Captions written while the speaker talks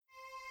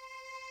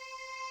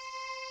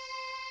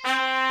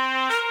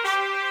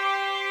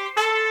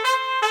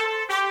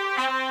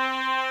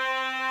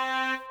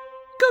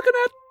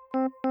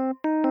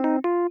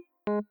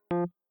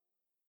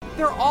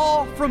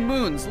from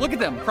moons. Look at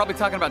them, probably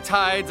talking about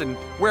tides and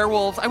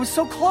werewolves. I was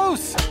so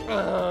close.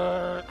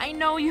 I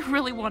know you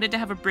really wanted to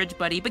have a bridge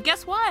buddy, but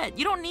guess what?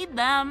 You don't need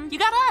them. You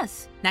got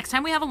us. Next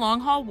time we have a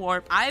long-haul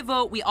warp, I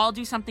vote we all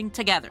do something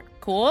together.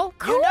 Cool?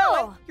 Cool. You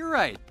know it. You're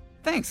right.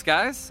 Thanks,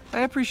 guys.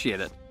 I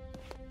appreciate it.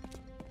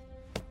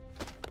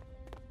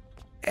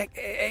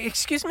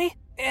 Excuse me?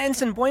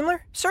 Ensign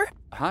Boimler, sir?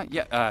 Huh?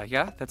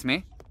 Yeah, that's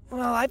me.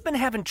 Well, I've been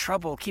having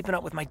trouble keeping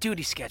up with my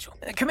duty schedule.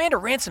 Commander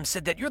Ransom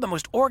said that you're the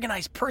most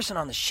organized person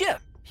on the ship.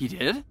 He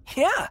did?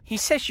 Yeah, he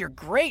says you're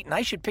great and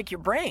I should pick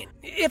your brain,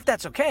 if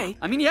that's okay.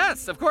 I mean,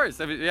 yes, of course.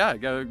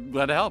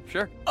 Glad to help,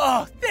 sure.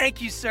 Oh,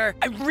 thank you, sir.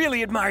 I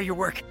really admire your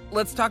work.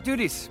 Let's talk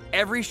duties.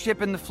 Every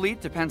ship in the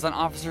fleet depends on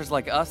officers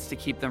like us to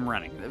keep them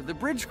running. The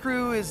bridge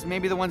crew is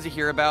maybe the ones you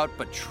hear about,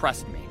 but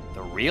trust me,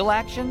 the real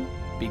action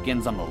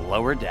begins on the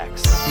lower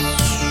decks.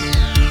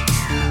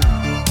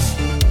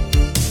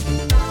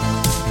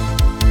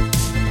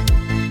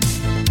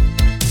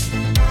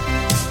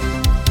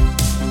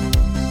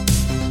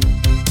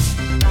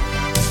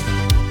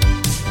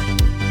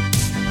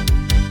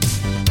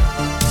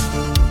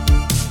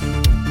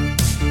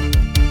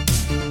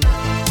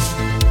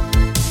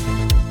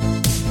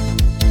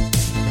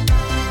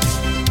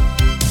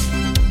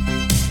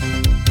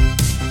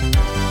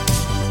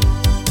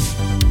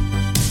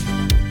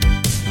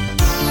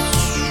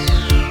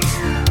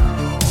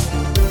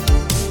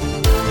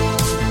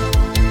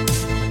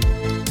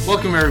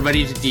 Welcome,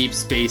 everybody, to Deep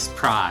Space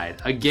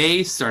Pride, a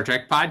gay Star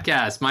Trek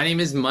podcast. My name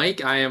is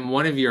Mike. I am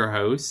one of your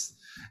hosts.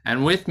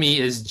 And with me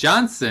is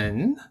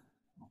Johnson.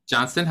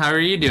 Johnson, how are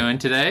you doing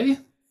today?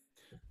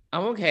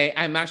 I'm okay.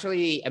 I'm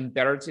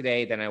better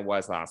today than I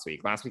was last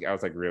week. Last week, I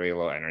was really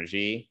low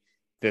energy.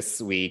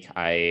 This week,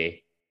 I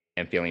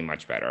am feeling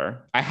much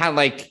better. I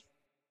had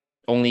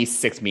only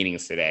 6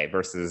 meetings today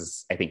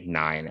versus I think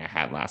 9 I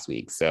had last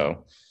week.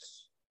 So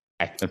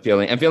I'm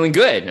feeling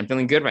good. I'm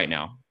feeling good right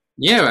now.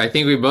 Yeah, I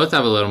think we both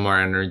have a little more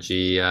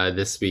energy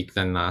this week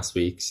than last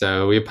week.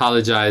 So we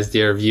apologize,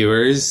 dear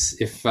viewers,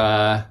 if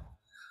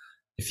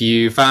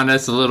you found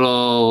us a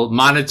little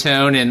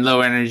monotone and low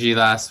energy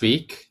last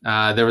week.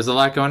 There was a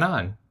lot going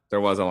on.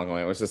 There was a lot going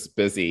on. It was just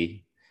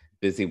busy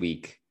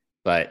week.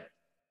 But,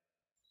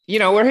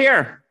 we're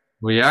here.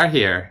 We are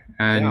here.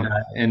 And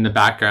in the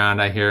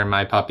background, I hear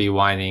my puppy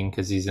whining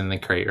because he's in the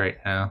crate right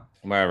now.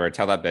 Whatever.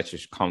 Tell that bitch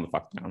to calm the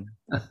fuck down.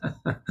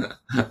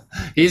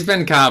 He's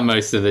been calm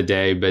most of the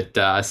day, but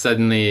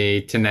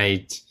suddenly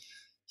tonight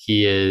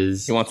he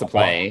wants to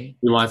play.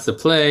 He wants to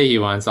play. He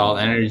wants all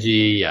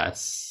energy.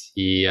 Yes.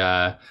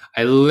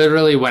 I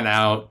literally went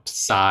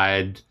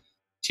outside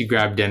to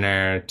grab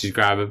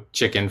a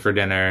chicken for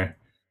dinner.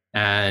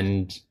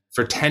 And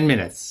for 10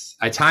 minutes,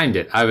 I timed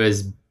it. I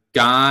was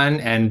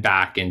gone and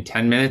back in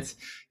 10 minutes.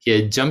 He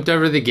had jumped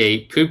over the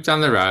gate, pooped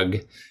on the rug,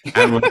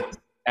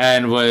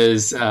 and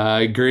was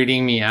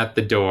greeting me at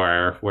the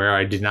door where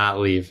I did not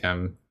leave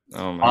him.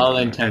 Oh my all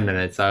God. In 10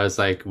 minutes. I was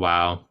like,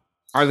 wow.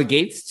 Are the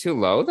gates too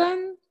low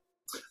then?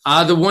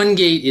 The one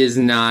gate is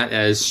not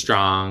as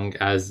strong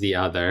as the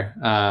other.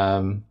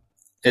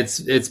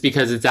 It's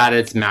because it's at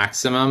its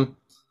maximum.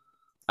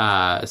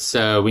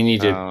 So we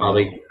need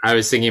to I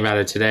was thinking about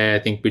it today. I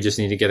think we just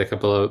need to get a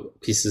couple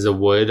of pieces of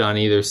wood on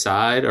either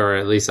side, or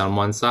at least on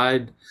one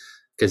side,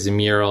 because the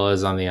mural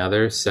is on the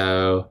other.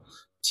 So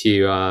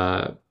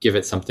to give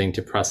it something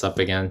to press up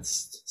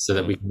against so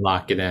that we can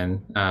lock it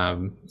in.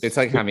 It's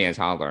like having a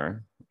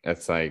toddler.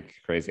 It's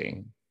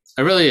crazy.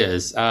 It really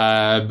is.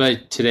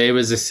 But today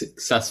was a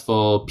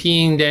successful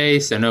peeing day.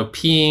 So no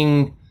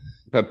peeing.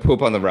 But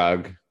poop on the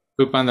rug.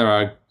 Poop on the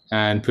rug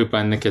and poop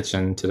on the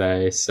kitchen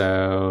today.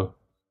 So,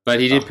 but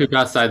he did poop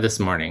outside this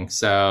morning.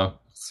 So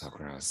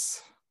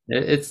gross.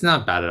 It's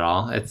not bad at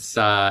all. It's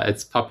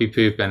puppy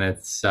poop and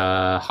it's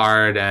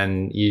hard,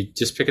 and you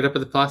just pick it up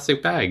with a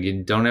plastic bag.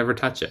 You don't ever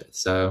touch it.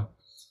 So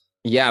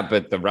yeah,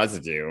 but the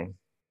residue.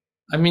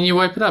 I mean, you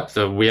wipe it up.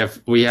 So we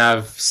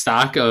have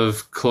stock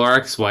of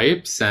Clorox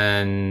wipes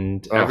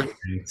and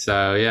everything.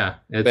 So yeah,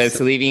 but it's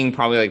leaving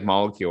probably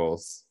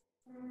molecules.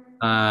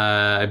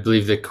 I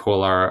believe the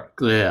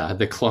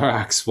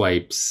Clorox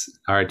wipes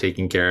are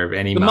taking care of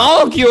any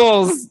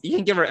molecules. You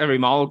can give her every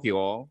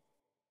molecule.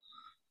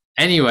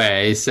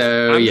 Anyway,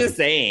 so I'm just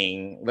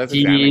saying, let's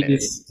examine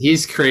it.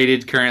 He's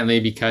created currently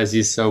because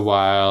he's so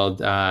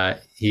wild.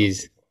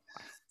 He's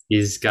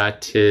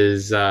got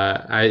his.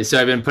 So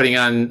I've been putting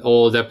on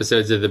old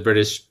episodes of the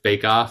British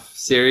Bake Off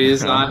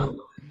series on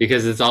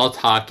because it's all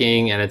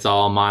talking and it's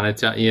all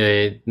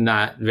monotone.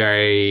 Not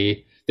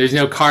very. There's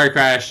no car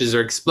crashes or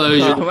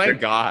explosions. Oh my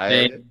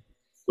God!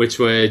 Which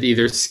would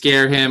either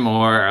scare him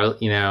or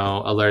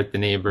alert the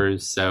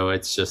neighbors. So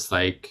it's just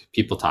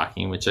people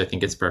talking, which I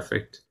think is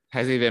perfect.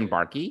 Has he been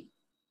barky?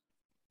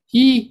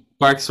 He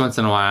barks once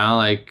in a while,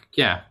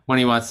 when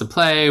he wants to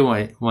play,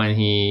 when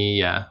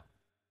he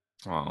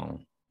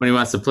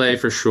wants to play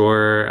for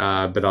sure,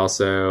 but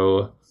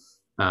also,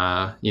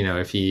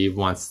 if he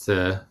wants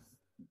to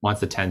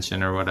wants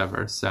attention or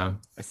whatever. So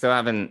I still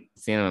haven't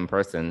seen him in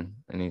person.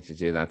 I need to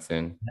do that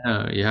soon.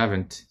 no, you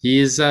haven't.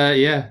 He's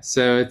yeah.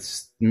 So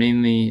it's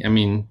mainly, I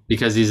mean,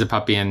 because he's a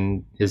puppy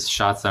and his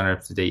shots aren't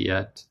up to date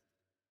yet.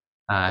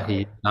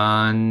 He's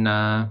on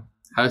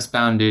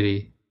housebound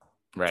duty.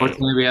 Right.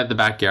 Fortunately, we have the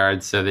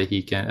backyard so that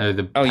he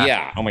can.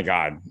 Yeah. Oh my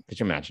God. Could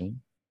you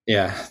imagine?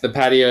 Yeah, the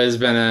patio has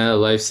been a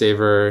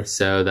lifesaver,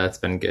 so that's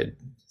been good.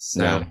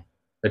 So, Yeah.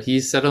 but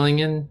he's settling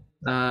in.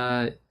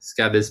 He's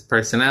got his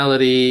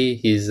personality.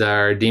 He's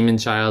our demon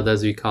child,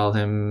 as we call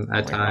him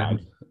at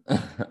times.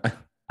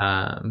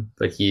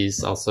 But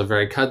he's also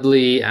very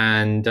cuddly,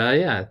 and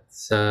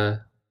it's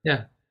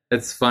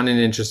fun and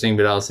interesting,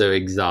 but also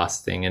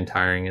exhausting and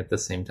tiring at the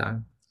same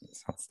time.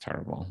 Sounds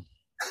terrible.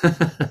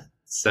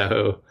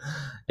 So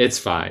it's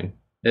fine.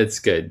 It's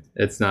good.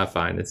 It's not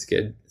fine. It's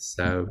good.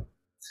 So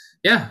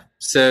yeah.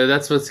 So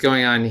that's what's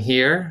going on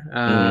here.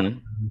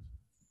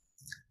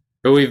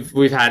 But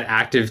we've had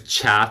active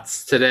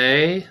chats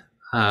today.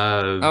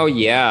 Oh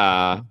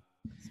yeah.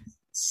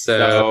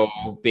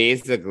 So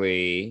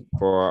basically,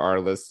 for our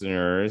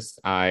listeners,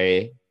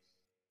 I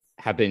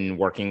have been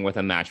working with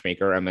a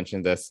matchmaker. I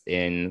mentioned this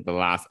in the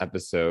last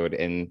episode,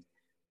 and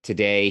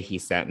today he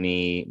sent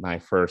me my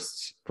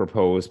first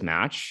proposed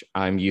match.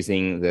 I'm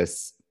using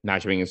this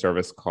matchmaking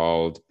service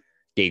called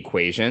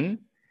Datequation.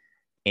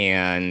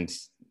 And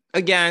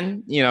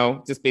again,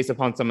 just based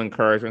upon some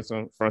encouragement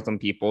from some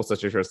people,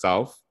 such as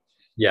yourself,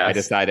 I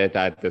decided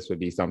that this would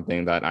be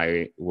something that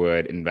I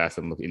would invest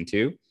and look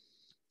into.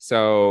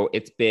 So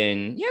it's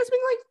been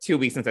like 2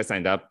 weeks since I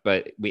signed up,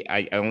 but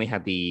I only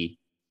had the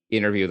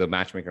interview with the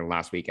matchmaker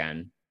last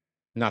weekend,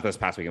 not this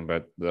past weekend,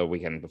 but the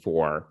weekend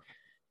before.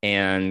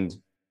 And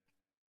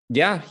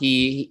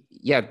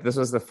this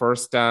was the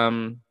first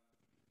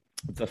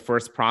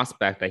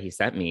prospect that he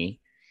sent me,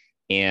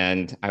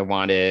 and I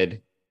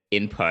wanted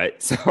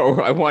input.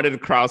 So I wanted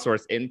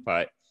crowdsource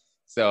input.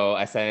 So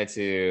I sent it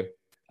to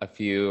a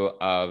few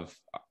of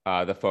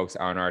the folks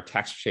on our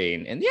text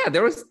chain, and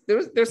there's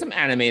some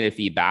animated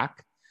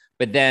feedback.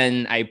 But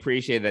then I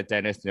appreciate that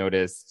Dennis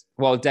noticed.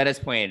 Well, Dennis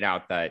pointed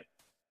out that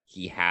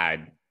he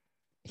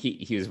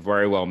was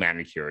very well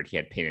manicured. He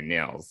had painted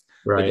nails.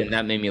 Right. But then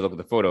that made me look at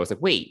the photo. I was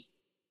like, wait,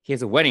 he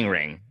has a wedding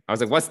ring. I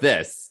was like, what's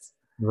this?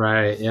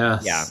 Right.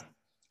 Yes. Yeah.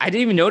 I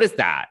didn't even notice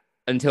that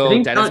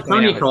until Dennis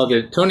Tony called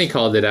it. Tony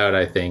called it out,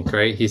 I think,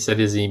 right? He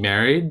said, is he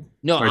married?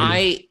 No,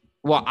 I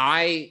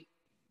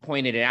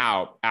pointed it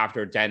out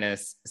after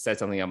Dennis said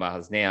something about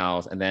his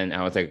nails. And then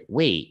I was like,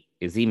 wait,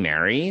 is he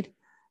married?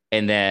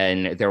 And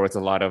then there was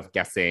a lot of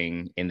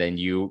guessing. And then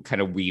you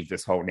kind of weave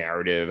this whole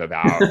narrative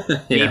about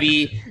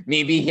maybe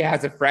he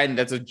has a friend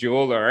that's a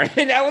jeweler.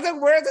 And I was like,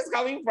 where is this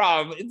coming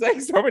from? It's like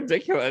so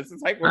ridiculous.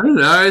 It's like, I don't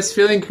know. I was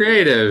feeling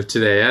creative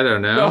today. I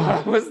don't know. So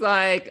I was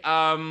like,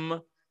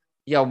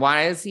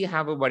 why does he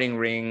have a wedding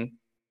ring?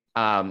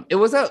 It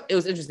was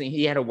interesting.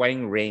 He had a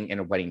wedding ring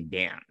and a wedding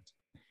band.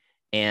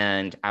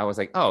 And I was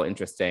like, oh,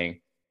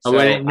 interesting. He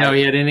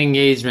had an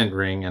engagement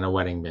ring and a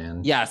wedding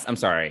band. Yes, I'm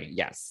sorry.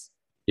 Yes.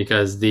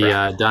 Because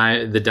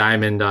the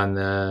diamond on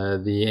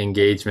the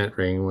engagement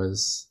ring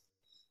was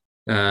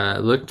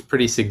looked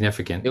pretty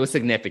significant. It was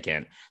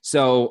significant.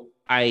 So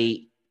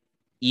I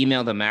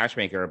emailed the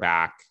matchmaker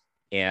back,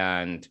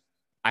 and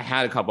I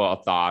had a couple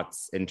of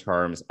thoughts in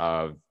terms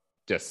of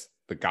just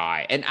the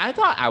guy. And I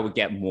thought I would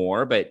get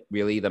more, but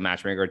really the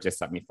matchmaker just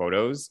sent me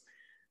photos,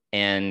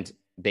 and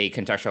they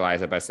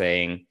contextualize it by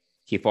saying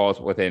he falls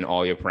within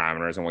all your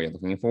parameters and what you're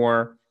looking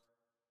for.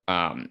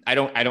 I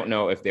don't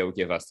know if they would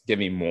give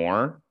me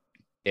more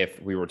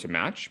if we were to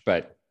match,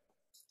 but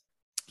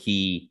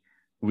he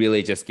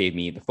really just gave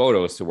me the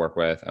photos to work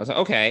with. I was like,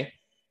 okay.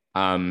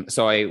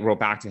 So I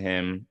wrote back to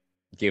him,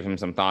 gave him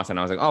some thoughts, and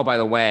I was like, oh, by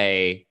the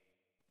way,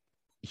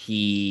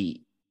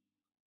 he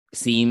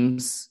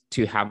seems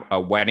to have a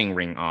wedding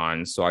ring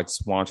on. So I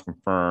just want to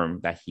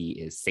confirm that he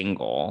is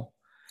single.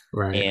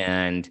 Right.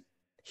 And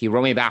he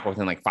wrote me back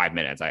within like 5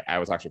 minutes. I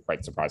was actually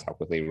quite surprised how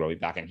quickly he wrote me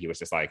back. And he was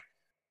just like,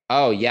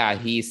 oh yeah,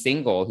 he's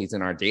single. He's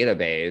in our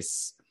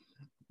database,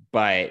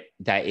 but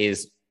that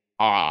is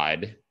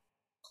odd.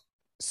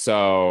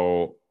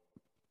 So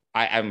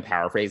I'm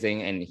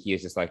paraphrasing, and he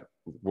is just like,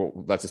 well,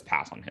 let's just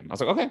pass on him. I was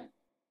like, okay,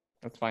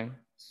 that's fine.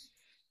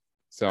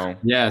 So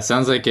yeah, it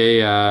sounds like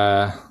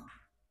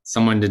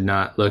someone did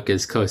not look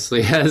as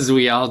closely as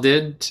we all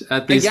did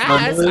at these.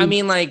 Yes, I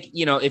mean, like,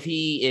 if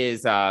he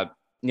is, I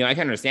can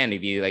understand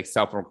if he like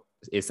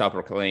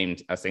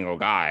self-proclaimed a single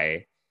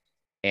guy,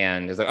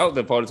 and it's like, oh,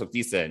 the photos look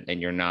decent, and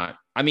you're not.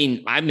 I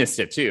mean, I missed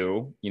it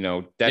too.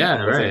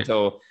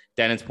 Until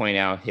Dennis pointed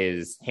out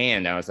his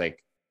hand, I was like,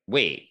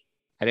 wait,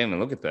 I didn't even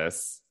look at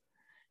this,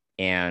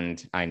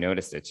 and I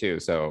noticed it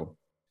too. So,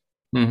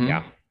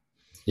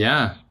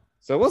 yeah.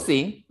 So we'll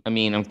see. I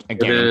mean, I'm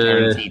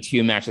guaranteed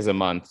 2 matches a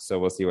month, so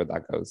we'll see where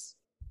that goes.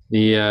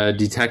 The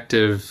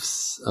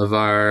detectives of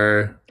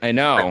our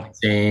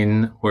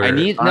chain were. I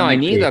need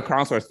the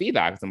crowdsource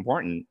feedback. It's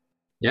important.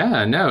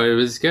 Yeah, no, it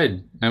was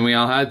good, and we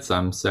all had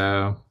some.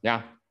 So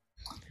yeah.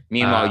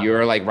 Meanwhile,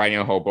 you're like writing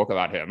a whole book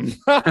about him.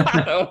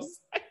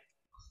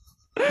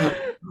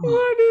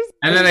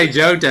 And then I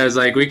joked, I was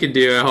like, we could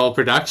do a whole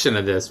production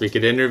of this. We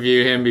could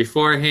interview him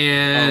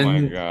beforehand. Oh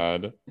my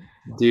god.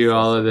 Do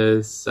all of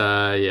this.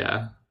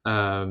 Yeah.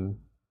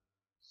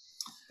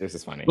 This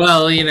is funny.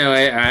 Well,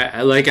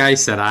 I like I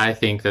said, I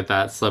think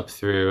that slipped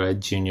through a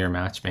junior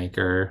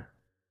matchmaker.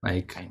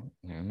 Like, I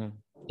don't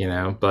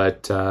know.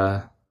 But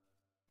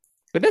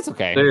that's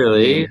okay.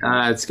 clearly,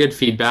 it's good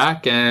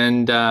feedback,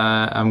 and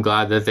I'm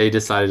glad that they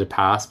decided to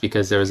pass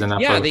because there was enough.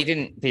 Yeah, they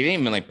didn't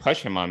even like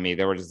push him on me.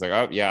 They were just like,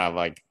 oh yeah,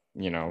 like,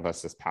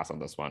 let's just pass on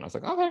this one. I was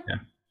like, okay. Yeah.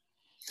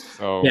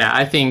 So yeah,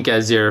 I think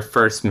as your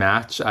first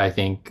match, I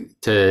think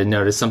to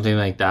notice something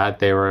like that,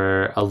 they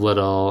were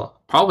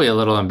probably a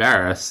little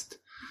embarrassed.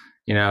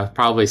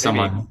 Probably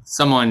someone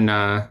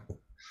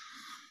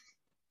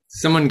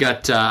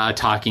got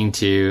talking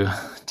to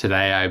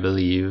today, I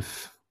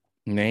believe.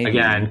 Maybe.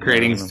 Again,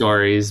 creating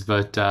stories,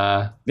 but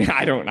I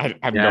have no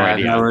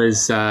idea.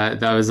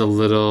 That was a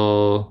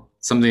little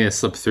something that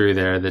slipped through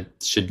there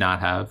that should not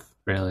have,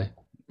 really.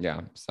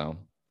 Yeah. So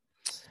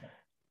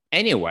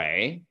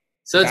anyway,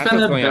 so it's been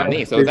going on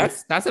me. So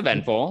that's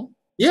eventful.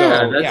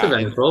 Yeah, that's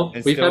eventful.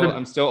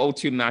 I'm still owed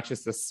 2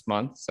 matches this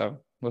month, so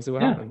we'll see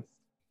what happens.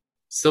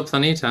 Still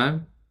plenty of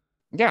time.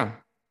 Yeah.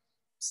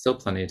 Still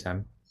plenty of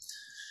time.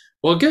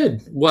 Well,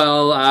 good.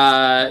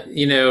 Well,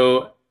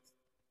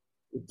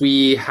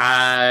 we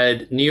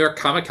had New York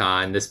Comic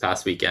Con this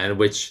past weekend,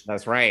 which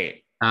that's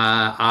right.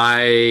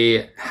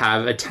 I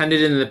have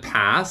attended in the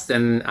past,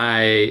 and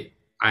I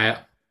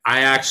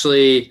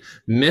actually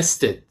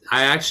missed it.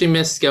 I actually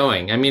missed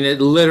going. I mean, it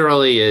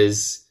literally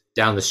is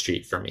down the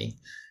street for me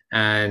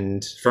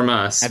and from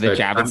us. At the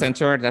Javits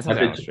Center? That's not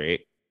down the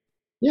street.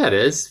 Yeah, it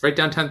is. Right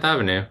down 10th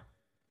Avenue.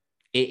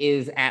 It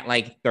is at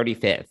like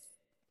 35th.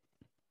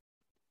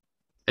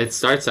 It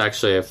starts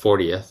actually at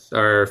 40th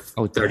or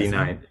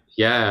 39th.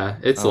 Yeah,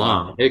 it's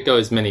long. It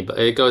goes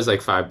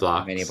like 5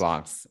 blocks. Many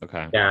blocks.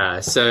 Okay. Yeah.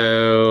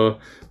 So,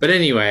 but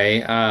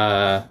anyway,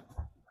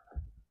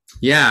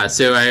 yeah.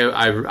 So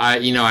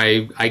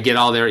I get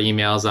all their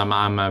emails.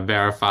 I'm a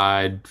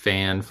verified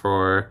fan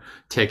for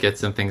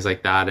tickets and things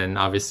like that. And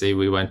obviously,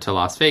 we went to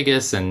Las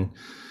Vegas and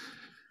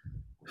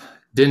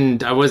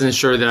I wasn't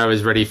sure that I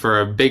was ready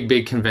for a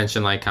big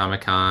convention like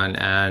Comic-Con.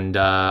 And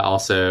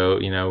also,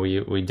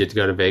 we did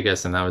go to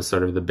Vegas, and that was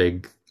sort of the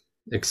big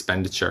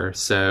expenditure.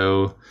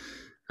 So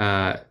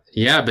so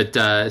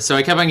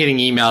I kept on getting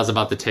emails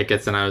about the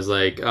tickets, and I was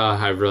like, oh,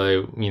 I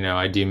really,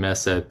 I do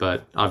miss it.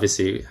 But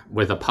obviously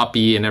with a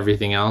puppy and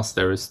everything else,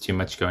 there was too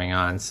much going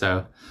on.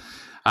 So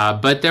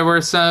but there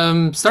were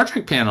some Star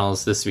Trek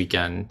panels this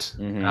weekend.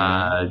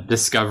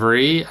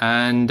 Discovery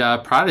and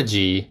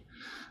Prodigy.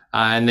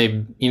 And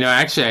they,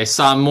 actually, I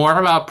saw more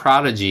about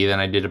Prodigy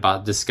than I did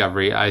about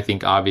Discovery, I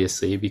think,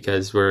 obviously,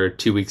 because we're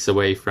 2 weeks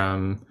away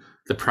from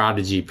the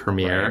Prodigy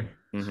premiere,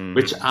 right.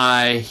 Which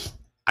I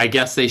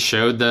guess they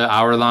showed the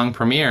hour-long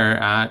premiere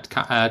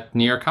at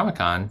New York Comic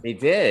Con. They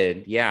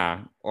did,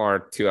 yeah,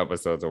 or 2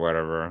 episodes or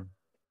whatever.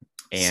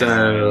 And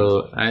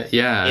so,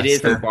 it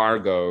is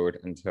embargoed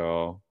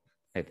until,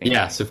 I think.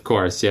 Yes, of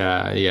course,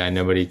 yeah.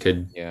 Nobody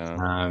could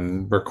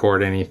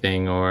record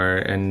anything,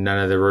 and none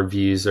of the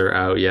reviews are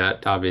out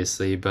yet,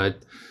 obviously. But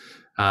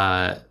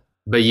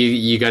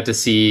you got to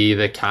see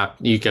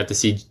you got to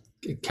see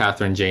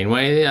Catherine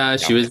Janeway.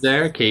 She was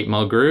there. Kate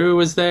Mulgrew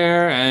was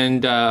there,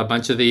 and a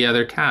bunch of the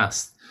other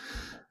cast,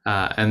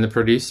 and the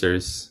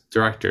producers,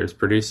 directors,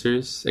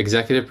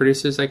 executive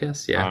producers, I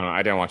guess. Yeah. I don't know.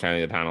 I didn't watch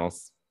any of the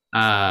panels.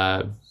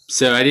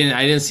 So I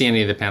didn't see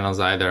any of the panels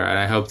either, and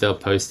I hope they'll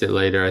post it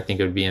later. I think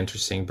it would be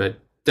interesting, but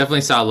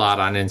definitely saw a lot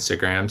on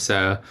Instagram.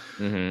 So,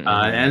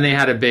 and they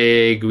had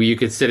you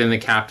could sit in the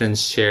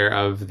captain's chair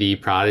of the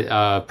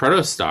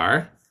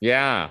Protostar.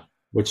 Yeah.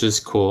 Which is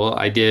cool.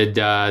 I did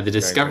the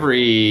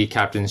Discovery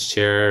captain's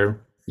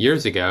chair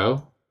years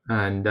ago,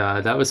 and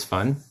that was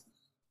fun.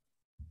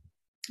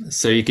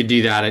 So you could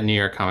do that at New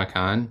York Comic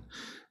Con,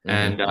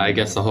 and I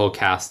guess the whole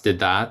cast did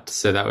that.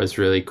 So that was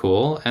really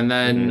cool. And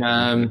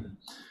then,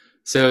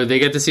 so they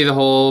get to see the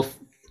whole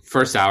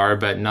first hour,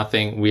 but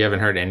we haven't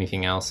heard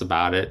anything else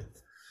about it.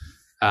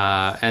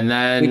 And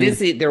then we did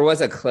see there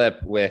was a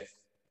clip with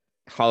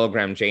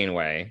hologram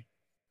Janeway.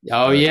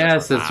 Oh,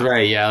 yes, that's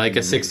right. Yeah, like a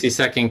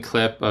 60-second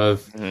clip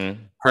of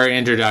her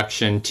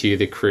introduction to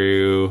the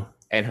crew.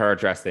 And her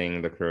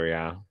addressing the crew,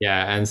 yeah.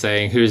 Yeah, and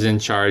saying who's in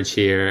charge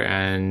here.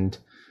 And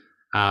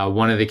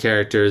one of the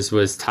characters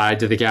was tied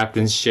to the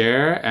captain's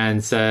chair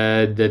and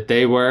said that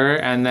they were.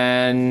 And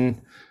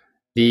then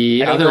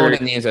the I don't other... know what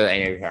the names of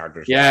any of the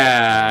characters.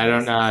 Yeah, I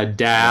don't know.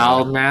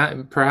 Dal,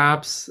 Matt,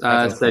 perhaps,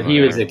 said he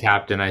was the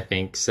captain, I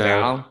think. So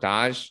Dal?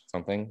 Dodge?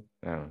 Something?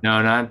 No,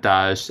 not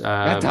Dodge.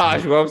 Not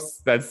Dodge.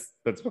 Whoops. That's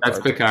Picard. That's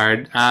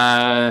Picard.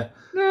 So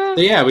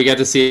yeah, we got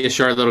to see a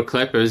short little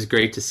clip. It was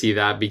great to see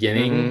that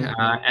beginning.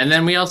 And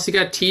then we also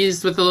got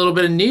teased with a little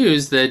bit of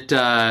news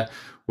that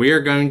we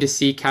are going to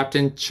see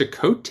Captain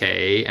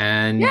Chakotay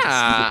and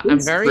I'm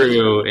very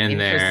crew in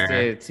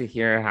interested to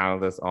hear how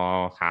this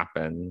all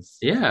happens.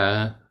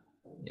 Yeah.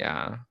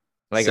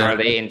 Like, are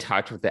they in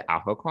touch with the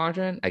Alpha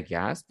Quadrant? I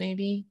guess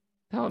maybe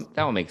that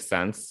will make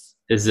sense.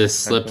 is this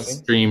Essentially.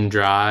 slipstream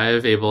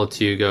drive able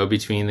to go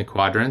between the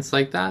quadrants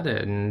like that?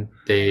 And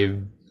they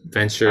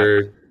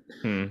ventured,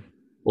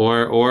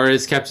 or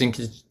is Captain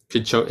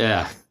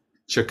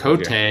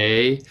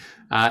Chakotay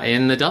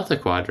in the Delta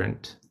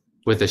Quadrant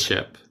with a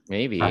ship?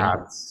 Maybe.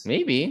 Perhaps.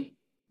 Maybe.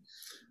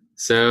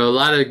 So a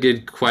lot of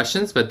good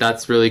questions, but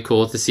that's really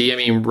cool to see. I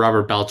mean,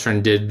 Robert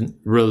Beltran did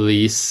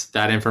release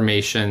that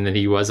information that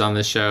he was on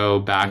the show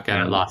back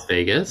at Las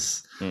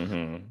Vegas.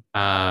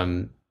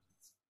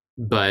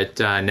 But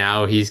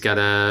now he's got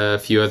a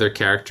few other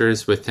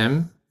characters with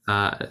him.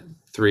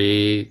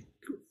 Three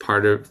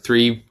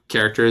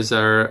characters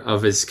are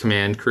of his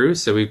command crew,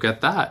 so we've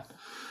got that.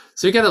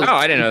 So we got Oh,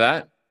 I didn't know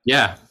that.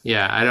 Yeah.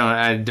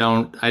 I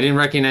didn't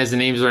recognize the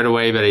names right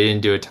away, but I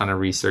didn't do a ton of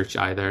research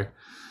either.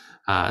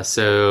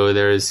 So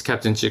there's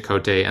Captain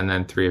Chakotay and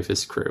then 3 of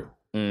his crew.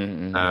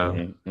 So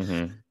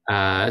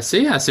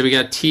we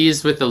got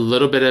teased with a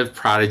little bit of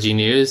Prodigy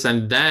news,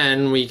 and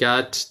then we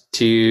got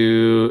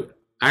to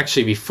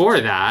actually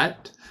before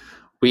that,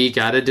 we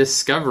got a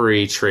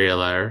Discovery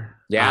trailer.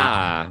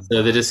 Yeah.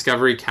 So the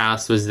Discovery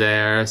cast was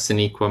there: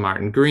 Sonequa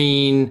Martin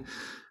Green,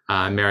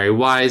 Mary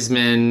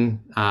Wiseman,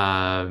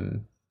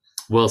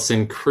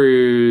 Wilson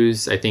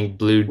Cruz. I think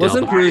Blue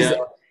Wilson Del Cruz.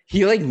 Valle.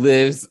 He like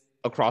lives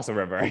across the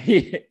river.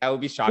 I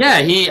would be shocked.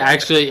 Yeah, he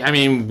actually. I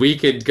mean, we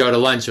could go to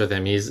lunch with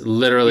him. He's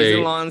literally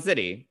in Lawn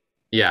City.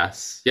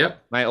 Yes.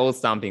 Yep. My old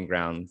stomping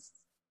grounds.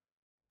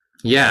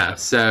 Yeah.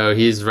 So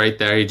he's right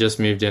there. He just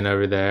moved in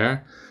over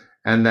there.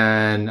 And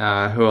then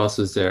who else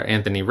was there?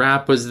 Anthony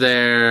Rapp was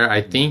there.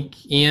 I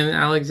think Ian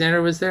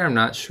Alexander was there. I'm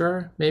not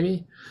sure.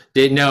 Maybe.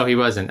 No, he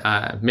wasn't.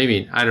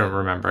 Maybe. I don't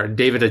remember.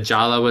 David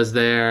Ajala was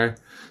there.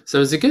 So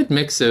it was a good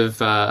mix of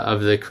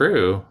the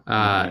crew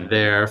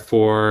there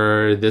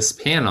for this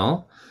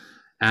panel.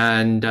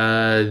 And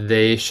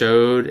they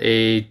showed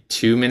a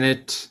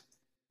 2-minute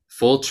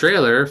full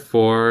trailer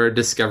for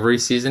Discovery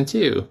Season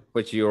 2.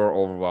 Which you were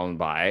overwhelmed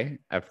by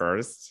at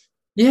first.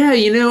 Yeah,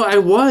 I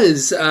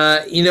was,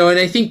 and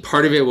I think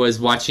part of it was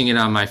watching it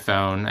on my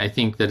phone. I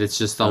think that it's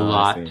just a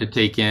lot to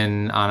take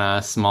in on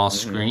a small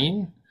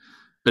screen.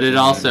 But it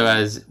also,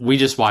 as we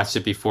just watched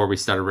it before we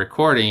started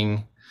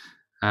recording,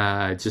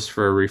 just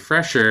for a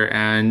refresher,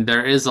 and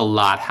there is a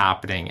lot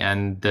happening,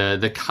 and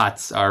the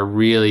cuts are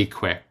really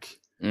quick.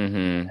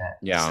 Yeah.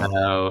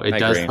 So it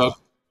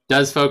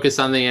does focus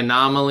on the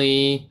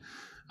anomaly.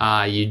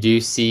 You do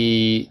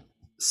see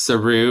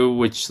Saru,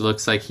 which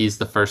looks like he's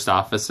the first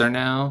officer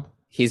now.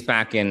 He's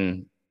back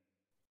in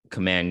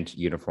command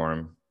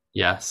uniform.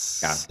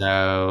 Yes. Yeah.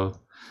 So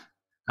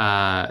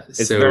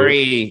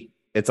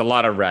it's a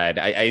lot of red.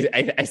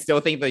 I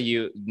still think the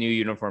new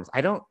uniforms,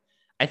 I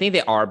think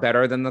they are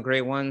better than the gray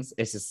ones.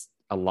 It's just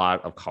a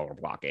lot of color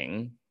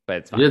blocking, but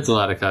it's fine. It's a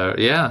lot of color.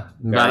 Yeah.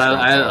 But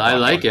I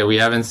like it. We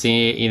haven't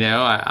seen,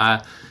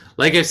 I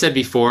like I've said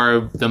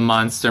before, the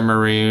monster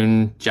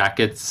maroon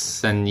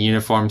jackets and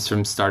uniforms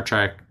from Star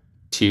Trek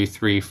 2,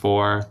 3,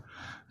 4,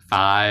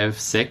 5,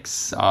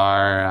 6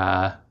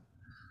 are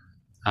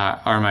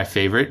my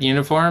favorite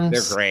uniforms.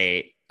 They're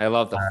great. I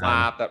love the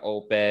flap that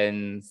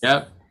opens.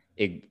 Yep.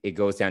 It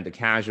goes down to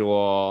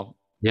casual.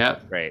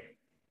 Yep. Great.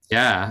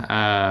 Yeah.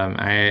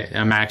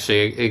 I'm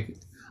actually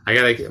I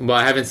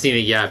haven't seen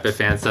it yet, but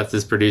Fansets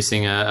is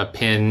producing a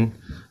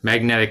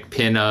magnetic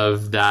pin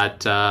of that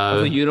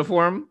the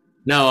uniform?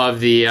 No, of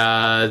the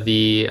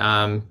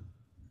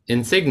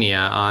insignia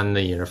on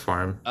the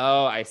uniform.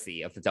 Oh, I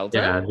see. Of the Delta?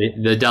 Yeah,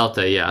 the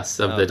Delta, yes,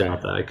 of the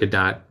Delta. I could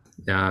not.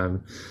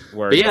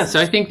 But yeah, so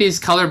I think these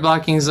color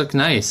blockings look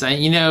nice.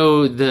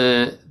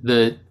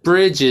 The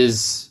bridge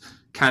is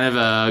kind of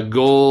a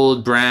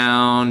gold,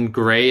 brown,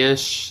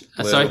 grayish.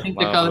 Blue, so I think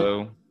the color.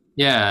 Blue.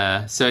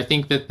 Yeah, so I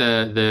think that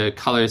the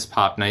colors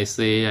pop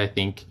nicely. I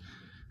think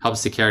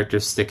helps the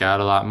characters stick out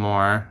a lot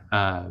more.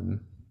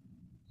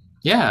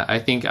 Yeah, I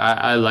think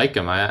I like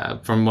them.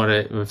 From what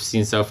I've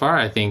seen so far,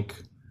 I think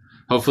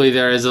hopefully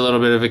there is a little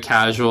bit of a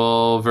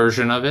casual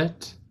version of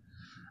it.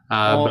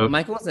 But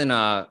Michael's in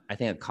I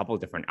think a couple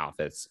different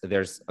outfits.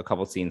 There's a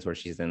couple scenes where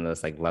she's in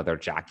this like leather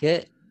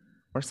jacket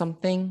or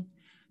something.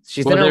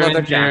 She's in a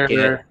leather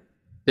jacket.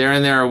 They're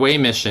in their away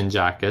mission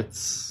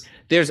jackets.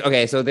 There's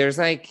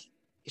like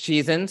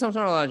she's in some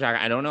sort of leather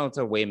jacket. I don't know if it's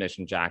a away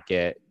mission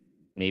jacket,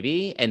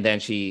 maybe. And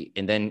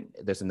then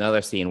there's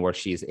another scene where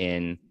she's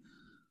in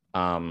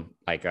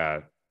like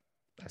a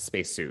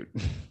spacesuit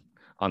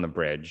on the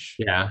bridge.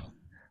 Yeah.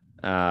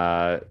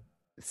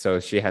 So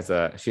she has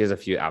a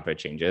few outfit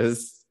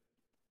changes.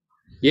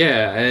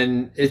 Yeah,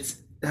 and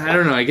I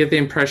don't know. I get the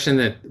impression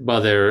that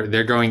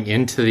they're going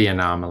into the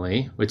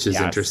anomaly, which is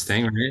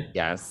interesting, right?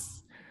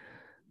 Yes.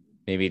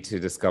 Maybe to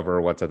discover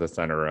what's at the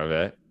center of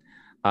it.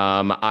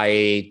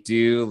 I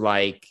do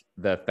like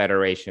the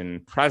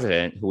Federation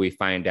president, who we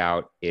find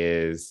out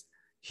is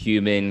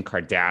human,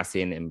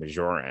 Cardassian, and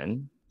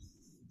Bajoran.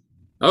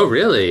 Oh,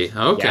 really?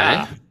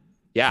 Okay.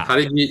 Yeah. How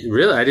did you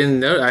really? I didn't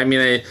know. I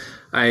mean,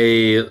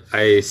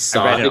 I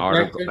saw. I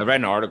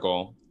read an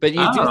article, but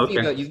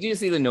you do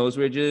see the nose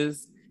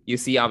ridges. You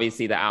see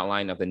obviously the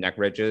outline of the neck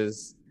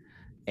ridges,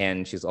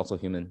 and she's also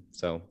human.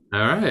 So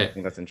All I right.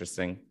 think that's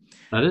interesting.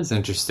 That is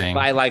interesting.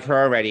 But I like her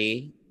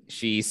already.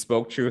 She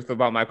spoke truth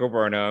about Michael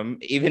Burnham.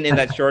 Even in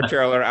that short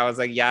trailer, I was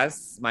like,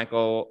 yes,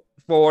 Michael,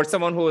 for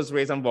someone who was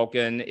raised on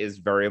Vulcan, is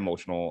very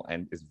emotional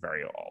and is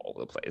very all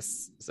over the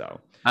place. So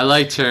I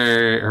liked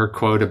her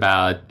quote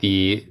about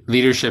the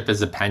leadership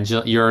as a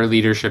pendulum. Your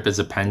leadership is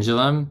a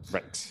pendulum.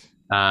 right. It's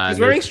She's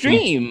very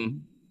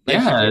extreme.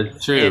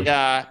 It's true.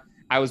 And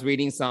I was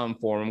reading some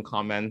forum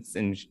comments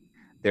and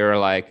they were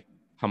like,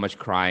 how much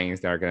crying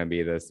is there going to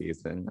be this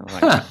season?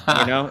 I'm like,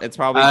 it's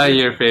probably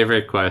your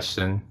favorite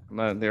question.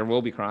 There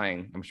will be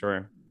crying, I'm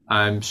sure.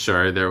 I'm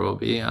sure there will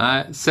be.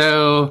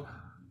 So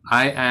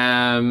I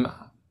am,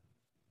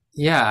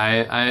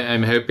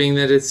 I'm hoping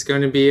that it's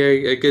going to be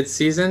a good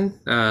season.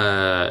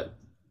 I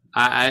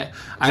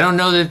don't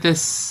know that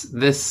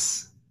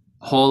this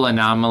whole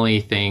anomaly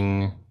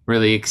thing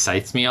really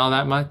excites me all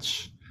that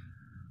much.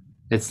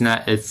 It's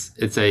not.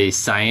 It's a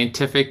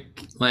scientific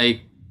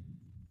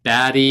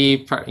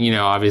baddie.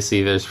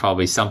 Obviously there's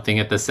probably something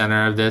at the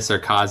center of this or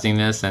causing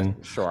this, and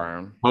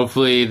sure,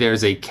 hopefully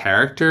there's a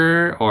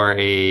character or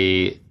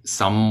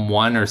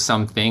someone or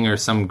something or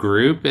some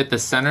group at the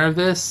center of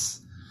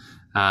this,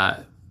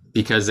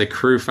 because a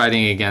crew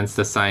fighting against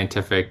the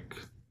scientific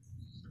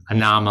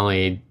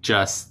anomaly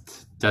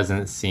just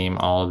doesn't seem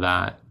all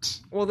that.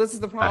 Well, this is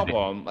the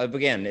problem.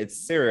 Again, it's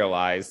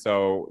serialized,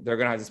 so they're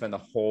gonna have to spend the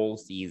whole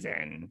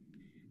season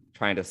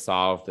trying to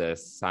solve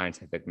this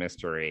scientific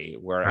mystery.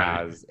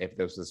 Whereas if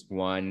there's this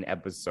one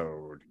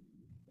episode,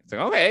 it's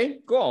like, okay,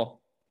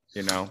 cool.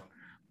 We're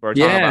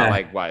talking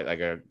about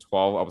like a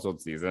 12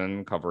 episode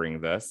season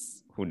covering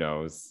this. Who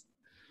knows?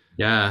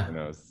 Yeah. Who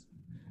knows?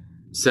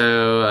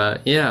 So I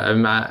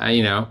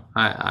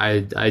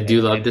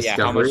do love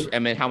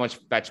Discovery. How much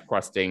fetch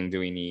questing do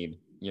we need?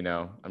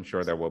 I'm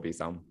sure there will be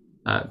some.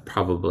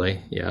 Probably,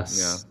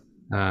 yes.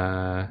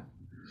 Yeah.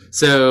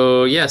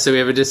 So we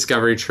have a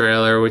Discovery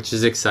trailer, which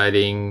is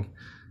exciting.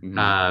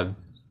 Mm-hmm.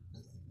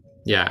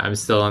 I'm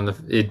still on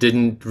it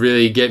didn't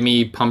really get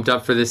me pumped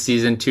up for this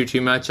season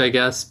too much, I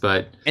guess,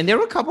 and there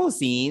were a couple of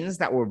scenes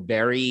that were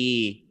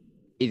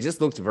it just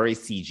looked very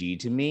CG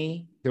to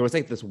me. There was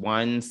this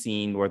one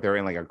scene where they're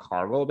in a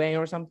cargo bay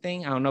or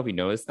something. I don't know if you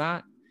noticed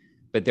that,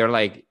 but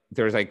there's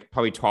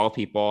probably 12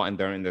 people and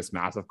they're in this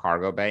massive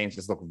cargo bay and it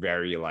just looked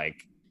very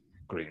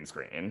green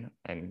screen.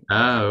 And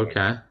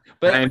okay.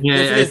 But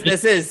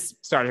this is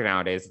starting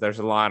nowadays. There's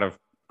a lot of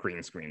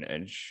green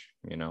screenage,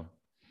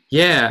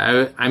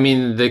 Yeah, I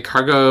mean the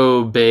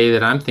cargo bay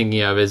that I'm thinking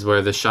of is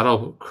where the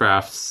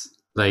shuttlecrafts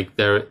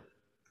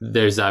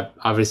there's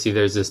obviously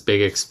there's this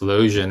big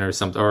explosion or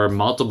something, or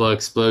multiple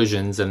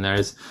explosions, and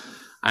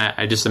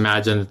I just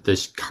imagine that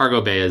the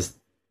cargo bay is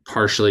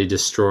partially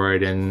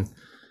destroyed. And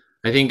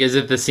I think, is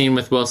it the scene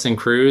with Wilson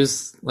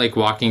Cruz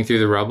walking through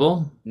the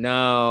rubble?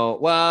 No,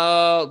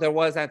 well, there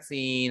was that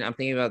scene. I'm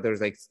thinking about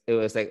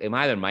it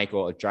might have been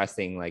Michael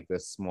addressing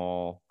this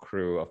small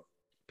crew of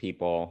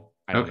people.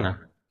 I don't know.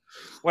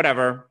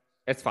 Whatever,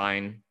 it's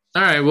fine.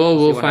 All right, well,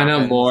 we'll find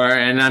out more,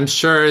 and I'm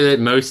sure that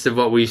most of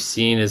what we've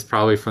seen is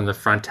probably from the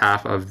front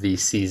half of the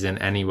season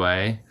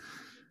anyway.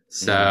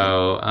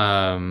 So,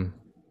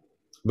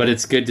 but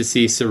it's good to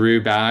see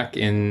Saru back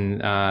in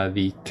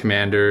the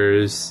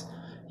Commander's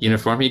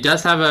uniform. He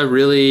does have a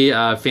really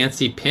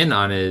fancy pin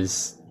on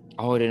his.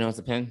 Oh, I didn't know it's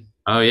a pin.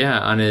 Oh yeah,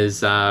 on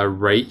his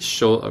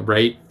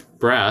right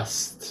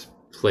breast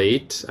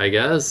plate, I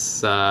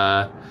guess,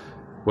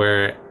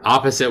 where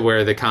opposite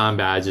where the comm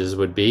badges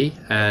would be,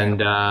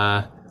 and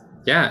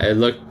it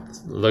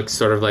looks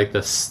sort of like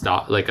a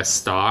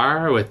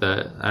star with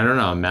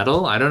a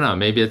medal. I don't know.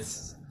 Maybe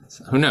it's,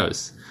 who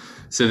knows.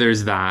 So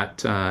there's that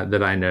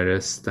that I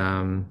noticed.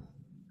 So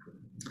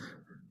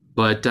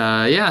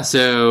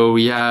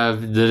we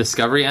have the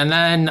Discovery, and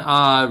then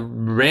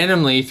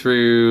randomly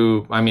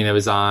it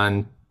was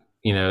on,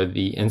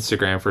 the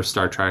Instagram for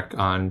Star Trek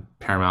on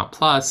Paramount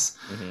Plus.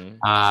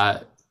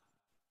 Mm-hmm.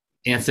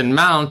 Anson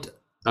Mount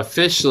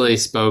officially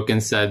spoke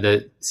and said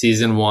that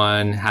season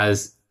 1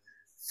 has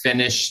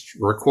finished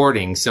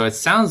recording. So it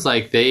sounds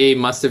like they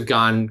must have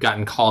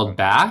gotten called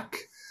back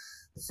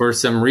for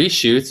some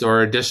reshoots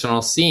or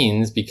additional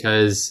scenes,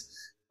 because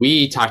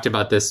we talked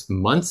about this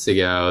months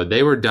ago.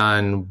 They were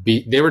done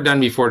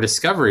before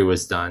Discovery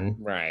was done.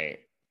 Right.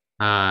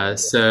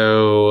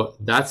 So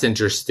that's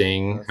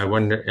interesting. I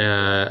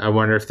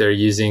wonder if they're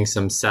using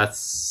some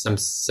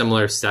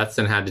similar sets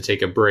and had to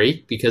take a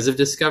break because of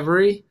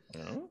Discovery.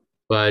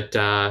 But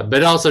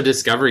also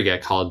Discovery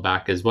got called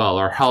back as well,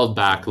 or held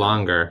back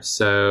longer.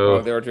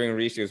 So they were doing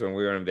reshoots when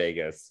we were in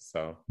Vegas.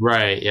 So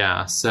right,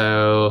 yeah.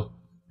 So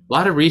a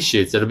lot of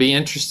reshoots. It'll be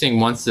interesting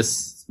once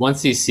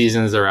these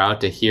seasons are out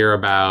to hear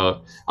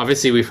about.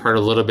 Obviously, we've heard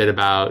a little bit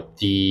about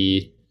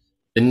the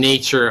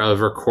nature of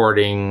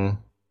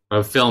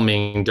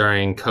filming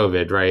during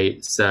COVID,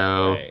 right?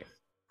 So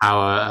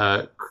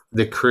how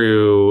the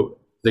crew,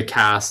 the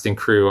cast and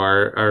crew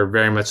are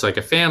very much like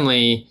a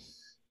family.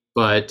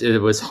 But it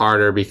was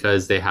harder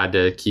because they had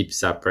to keep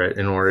separate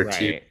in order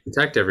to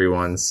protect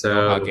everyone. So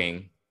no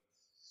hugging.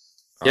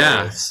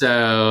 Yeah.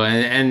 So,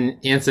 and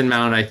Anson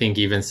Mount, I think,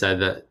 even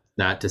said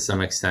that to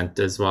some extent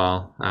as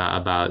well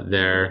about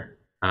their,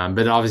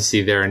 but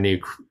obviously they're a new,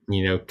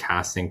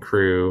 cast and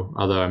crew.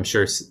 Although I'm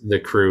sure the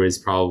crew is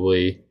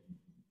probably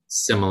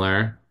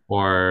similar,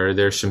 or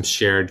there's some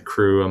shared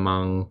crew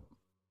among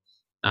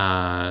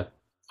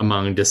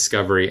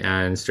Discovery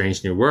and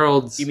Strange New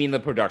Worlds. You mean the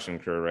production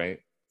crew, right?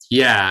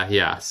 Yeah.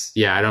 Yes.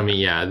 Yeah. I don't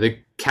mean the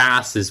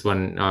cast is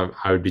when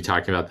I would be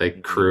talking about the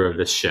crew of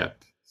the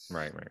ship.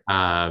 Right.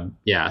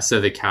 Yeah.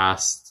 So the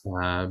cast,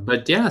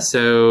 but yeah.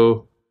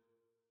 So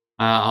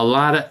a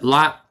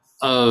lot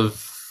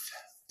of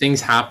things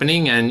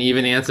happening, and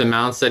even Anson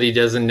Mount said he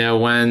doesn't know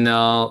when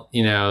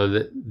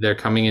they're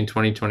coming in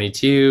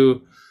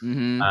 2022.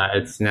 Mm-hmm.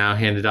 It's now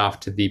handed off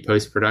to the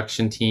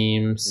post-production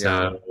team.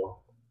 So,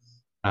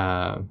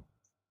 I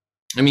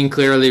mean,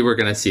 clearly we're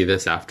going to see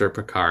this after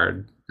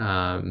Picard.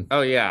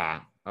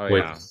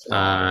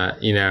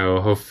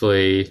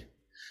 Hopefully,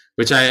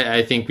 which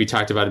I think we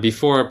talked about it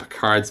before.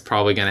 Picard's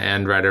probably going to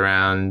end right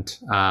around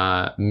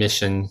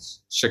Mission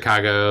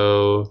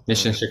Chicago,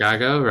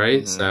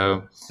 right? Mm-hmm.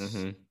 So,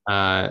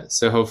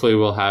 so hopefully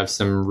we'll have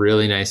some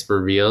really nice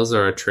reveals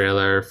or a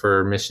trailer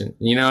for Mission.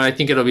 I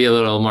think it'll be a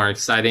little more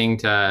exciting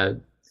to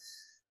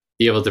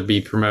be able to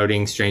be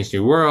promoting Strange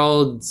New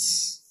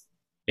Worlds.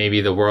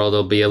 Maybe the world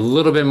will be a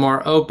little bit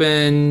more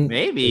open.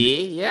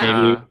 Maybe,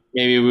 yeah.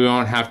 Maybe we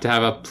won't have to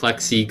have a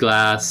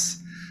plexiglass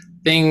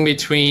thing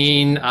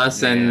between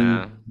us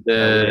and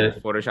the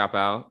Photoshop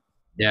out.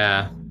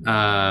 Yeah.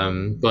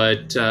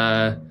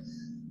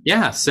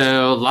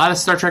 So a lot of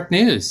Star Trek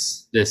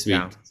news this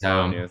week.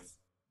 News.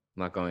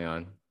 Not going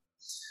on.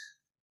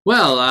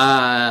 Well,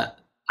 I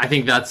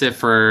think that's it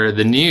for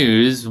the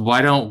news.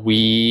 Why don't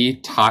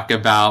we talk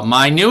about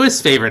my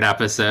newest favorite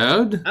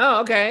episode? Oh,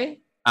 okay.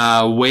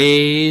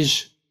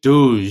 Wage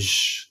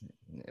Douche.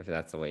 If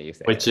that's the way you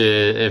say it.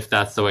 If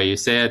that's the way you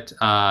say it.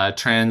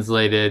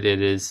 Translated,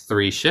 it is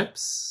 3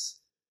 ships.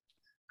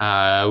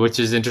 Which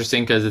is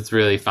interesting because it's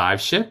really 5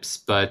 ships.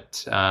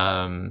 But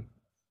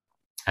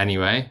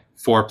anyway,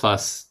 4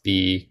 plus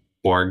the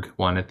Borg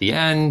one at the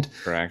end.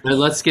 Correct. But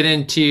let's get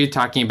into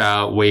talking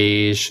about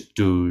Wage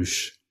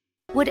Douche.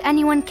 Would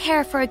anyone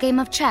care for a game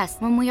of chess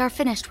when we are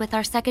finished with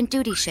our second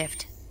duty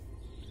shift?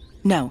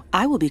 No,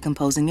 I will be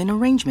composing an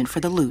arrangement for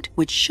the loot,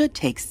 which should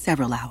take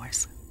several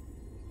hours.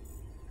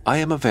 I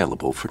am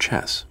available for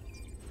chess.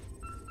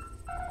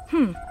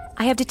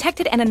 I have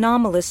detected an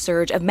anomalous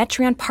surge of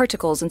Metreon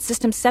particles in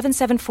System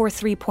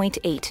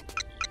 7743.8.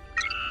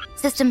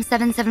 System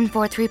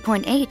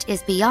 7743.8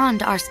 is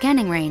beyond our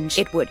scanning range.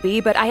 It would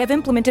be, but I have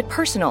implemented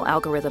personal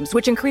algorithms,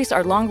 which increase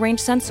our long-range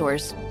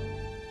sensors.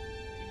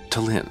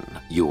 T'Lyn,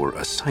 your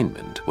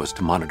assignment was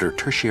to monitor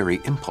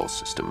tertiary impulse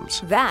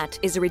systems. That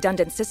is a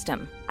redundant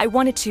system. I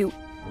wanted to...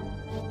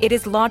 It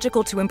is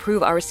logical to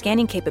improve our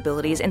scanning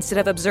capabilities instead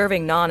of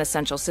observing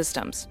non-essential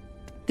systems.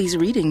 These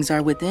readings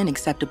are within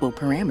acceptable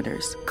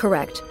parameters.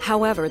 Correct.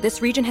 However,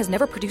 this region has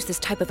never produced this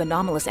type of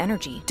anomalous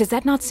energy. Does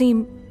that not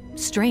seem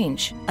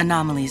strange?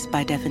 Anomalies,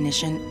 by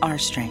definition, are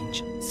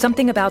strange.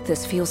 Something about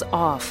this feels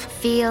off.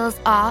 Feels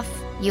off?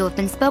 You have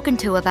been spoken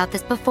to about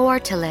this before,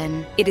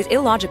 T'Lyn. It is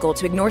illogical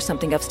to ignore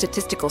something of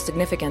statistical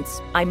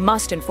significance. I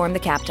must inform the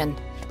captain.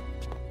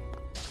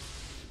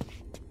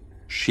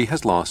 She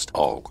has lost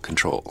all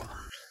control.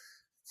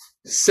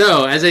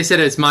 So, as I said,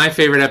 it's my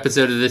favorite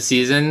episode of the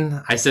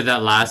season. I said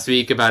that last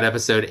week about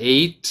episode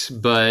 8,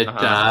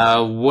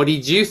 but what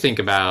did you think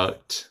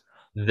about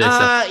this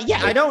episode?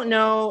 Yeah, I don't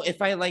know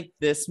if I like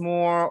this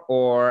more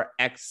or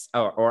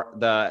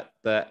the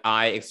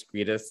I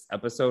Excretus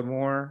episode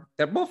more.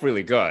 They're both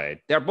really good.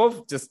 They're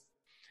both just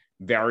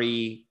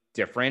very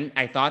different.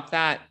 I thought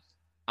that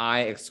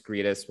I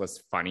Excretus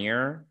was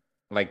funnier.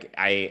 Like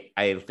I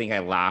think I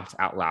laughed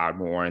out loud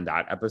more in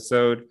that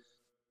episode.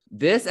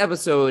 This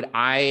episode,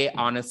 I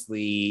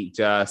honestly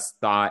just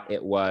thought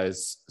it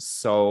was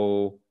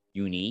so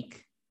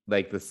unique,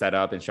 like the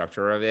setup and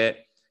structure of it.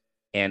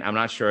 And I'm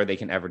not sure they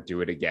can ever do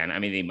it again. I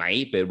mean, they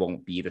might, but it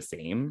won't be the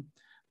same.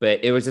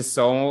 But it was just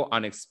so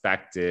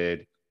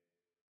unexpected.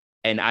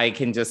 And I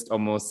can just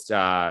almost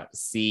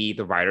see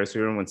the writer's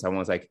room when someone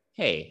was like,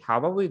 hey, how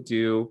about we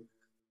do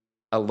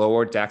a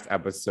Lower Decks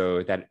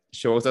episode that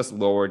shows us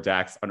Lower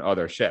Decks on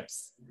other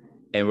ships?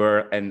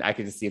 And I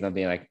could just see them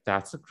being like,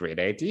 that's a great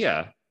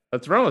idea.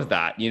 Let's run with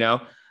that.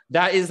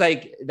 That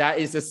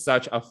is just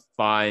such a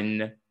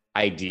fun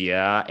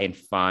idea and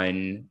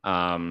fun,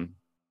 fun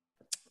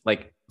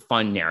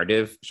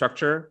narrative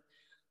structure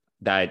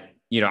that,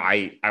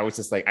 I was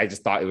just like, I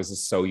just thought it was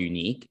just so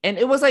unique. And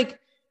it was like,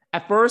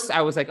 at first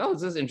I was like, oh,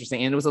 this is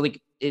interesting. And it was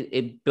like,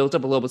 it built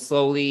up a little bit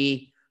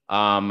slowly.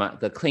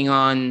 The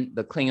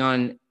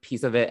Klingon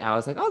piece of it, I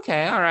was like,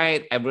 okay, all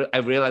right. I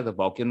really like the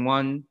Vulcan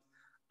one.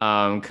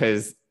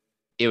 Cause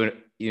it would,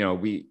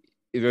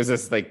 it was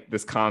just like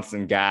this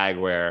constant gag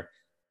where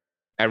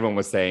everyone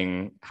was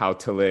saying how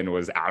T'Lyn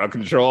was out of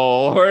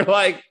control or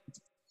like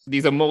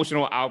these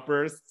emotional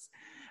outbursts.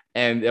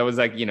 And it was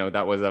like,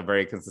 that was a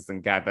very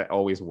consistent gag that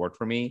always worked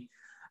for me.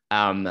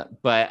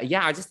 But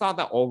yeah, I just thought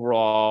that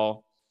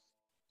overall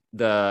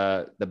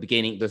the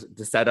beginning,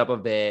 the setup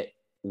of it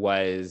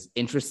was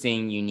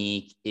interesting,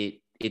 unique.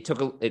 It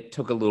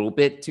took a little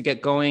bit to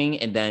get going,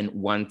 and then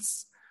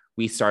once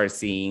we started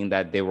seeing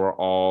that they were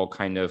all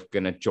kind of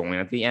gonna join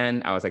at the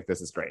end, I was like,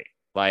 this is great.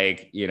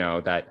 Like, you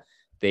know, that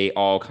they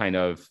all kind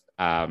of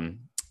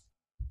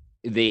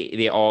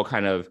they all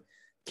kind of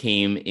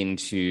came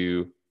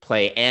into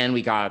play, and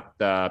we got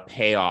the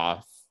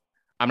payoff.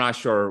 I'm not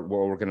sure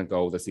where we're gonna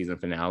go with the season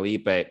finale,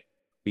 but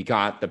we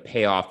got the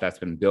payoff that's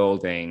been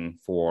building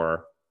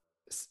for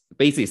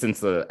basically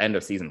since the end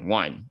of season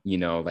 1, you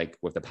know, like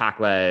with the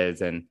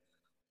Pakleds and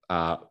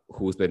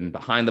who's been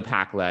behind the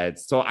Pakleds.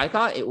 So I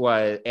thought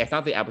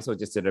the episode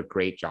just did a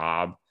great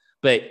job.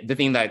 But the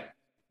thing that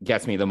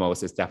gets me the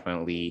most is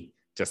definitely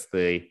just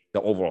the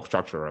overall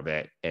structure of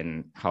it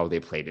and how they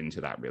played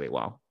into that really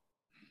well.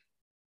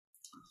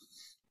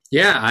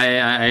 Yeah,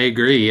 I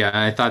agree.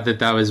 I thought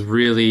that was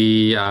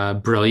really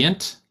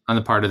brilliant on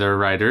the part of their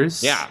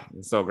writers. Yeah,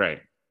 it's so great.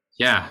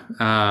 Yeah,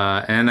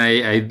 and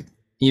I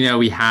you know,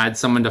 we had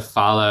someone to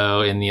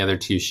follow in the other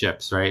 2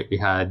 ships, right? We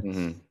had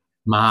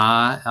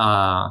Ma.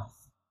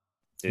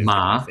 Am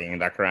I saying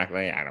that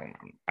correctly? I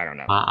don't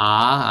know.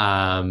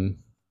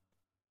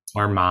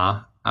 Or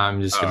Ma.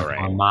 I'm just gonna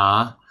call him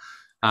Ma.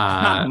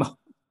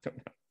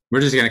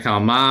 We're just gonna call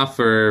him Ma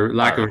for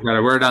lack of a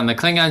better word on the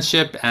Klingon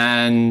ship,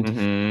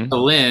 and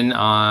Lin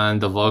on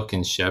the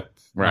Vulcan ship.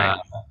 Right.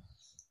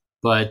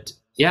 But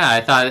yeah,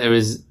 I thought it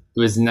was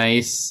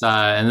nice.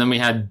 And then we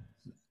had,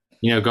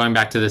 you know, going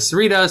back to the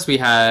Cerritos, we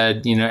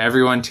had, you know,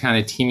 everyone kind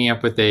of teaming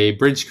up with a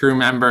bridge crew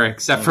member,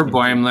 except for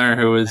Boimler,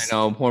 who was... I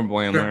know, poor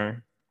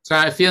Boimler.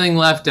 Feeling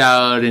left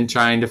out and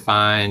trying to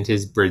find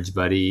his bridge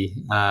buddy,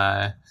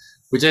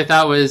 which I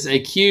thought was a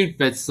cute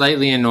but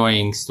slightly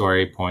annoying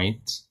story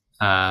point.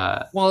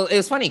 Well, it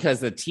was funny because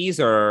the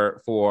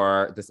teaser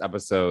for this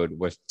episode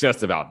was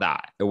just about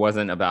that. It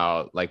wasn't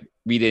about, like,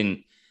 we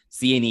didn't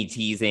see any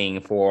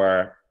teasing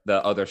for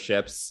the other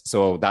ships.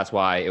 So that's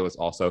why it was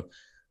also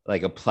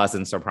like a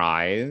pleasant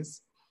surprise,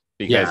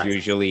 because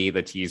usually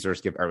the teasers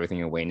give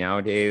everything away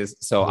nowadays.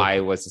 So I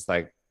was just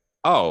like,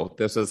 oh,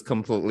 this was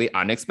completely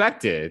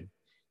unexpected,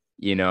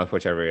 you know,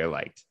 which I really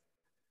liked.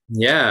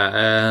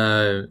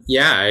 Yeah,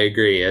 I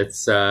agree. It's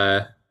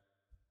so,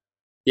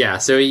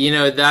 you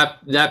know,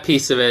 that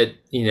piece of it,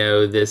 you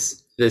know,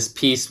 this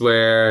piece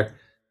where,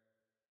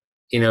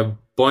 you know,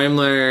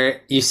 Boimler,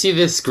 you see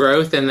this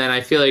growth, and then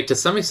I feel like to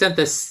some extent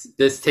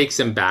this takes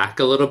him back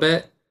a little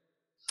bit.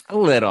 A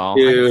little.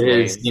 To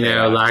his, you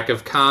know, lack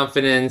of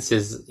confidence,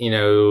 his, you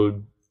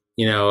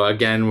know,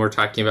 again, we're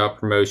talking about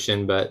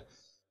promotion, but,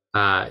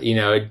 you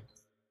know,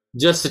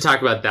 just to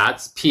talk about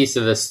that piece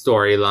of the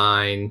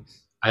storyline,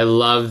 I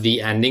love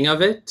the ending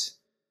of it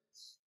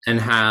and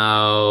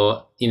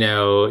how, you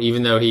know,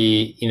 even though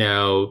he, you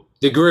know,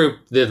 the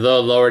group, the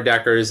lower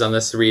deckers on the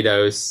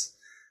Cerritos,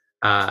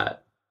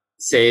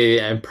 say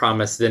and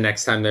promise the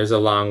next time there's a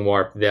long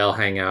warp, they'll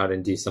hang out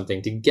and do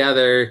something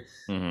together.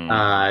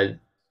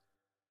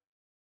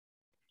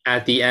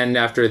 At the end,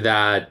 after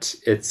that,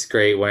 it's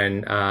great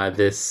when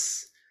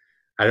this,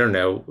 I don't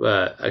know,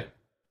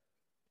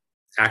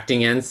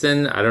 acting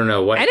ensign, I don't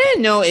know what. I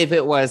didn't know if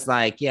it was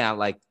like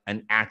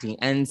an acting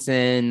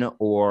ensign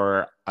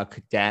or a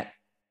cadet,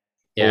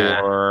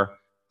 or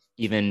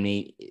even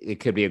it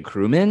could be a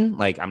crewman.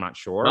 Like, I'm not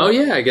sure. Oh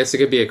yeah, I guess it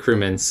could be a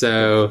crewman.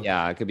 So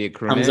yeah, it could be a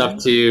crewman. Comes up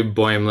to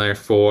Boimler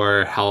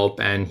for help,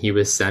 and he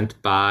was sent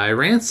by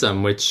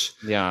Ransom, which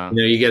you know,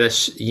 you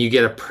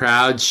get a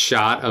proud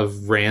shot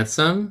of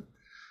Ransom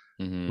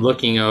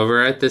looking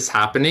over at this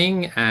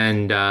happening,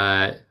 and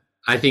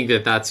I think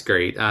that's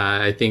great.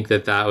 I think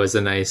that was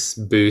a nice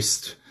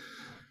boost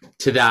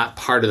to that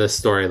part of the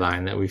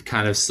storyline, that we've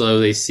kind of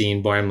slowly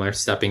seen Boimler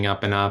stepping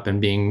up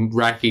and being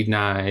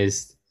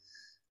recognized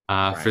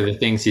for the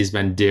things he's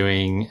been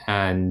doing.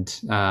 And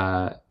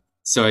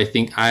so I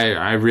think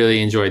I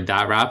really enjoyed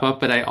that wrap up,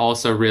 but I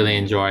also really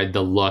enjoyed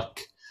the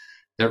look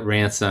that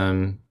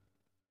Ransom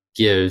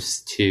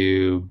gives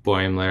to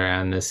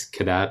Boimler and this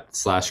cadet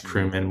 /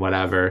 crewman,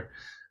 whatever,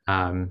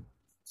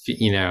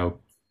 you know,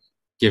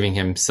 giving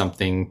him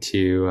something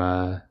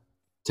to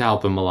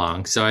help him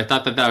along. So I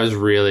thought that was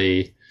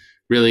really,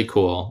 really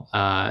cool.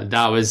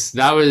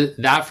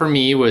 That for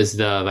me was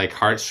the like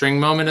heartstring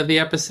moment of the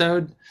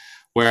episode.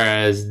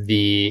 Whereas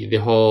the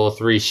whole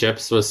 3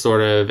 ships was sort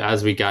of,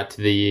 as we got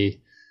to the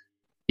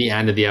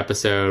end of the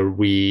episode,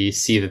 we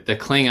see that the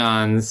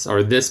Klingons,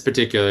 or this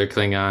particular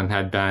Klingon,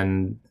 had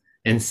been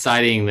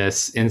inciting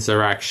this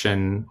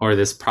insurrection or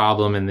this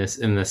problem in this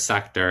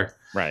sector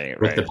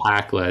with the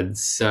Pakleds.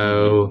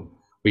 So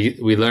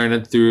we learned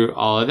it through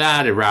all of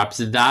that. It wraps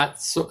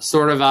that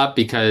sort of up,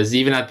 because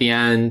even at the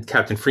end,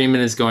 Captain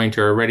Freeman is going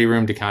to a ready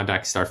room to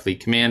contact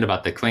Starfleet Command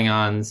about the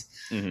Klingons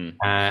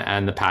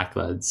and the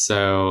Pakleds.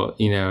 So,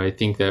 you know, I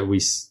think that we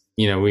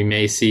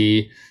may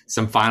see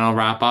some final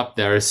wrap up.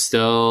 There is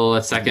still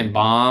a second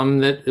bomb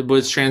that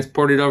was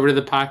transported over to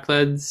the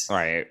Pakleds.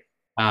 Right.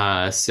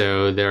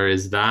 So there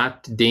is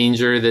that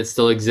danger that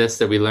still exists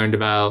that we learned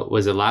about.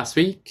 Was it last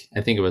week? I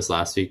think it was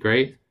last week,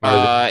 right?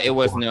 It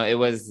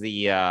was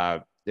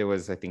the it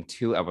was, I think,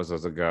 2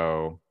 episodes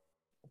ago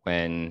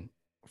when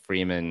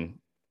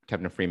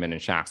Captain Freeman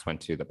and Shax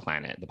went to the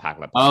planet, the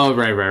Pakled planet. Oh,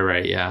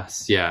 right.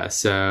 Yes. Yeah.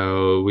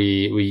 So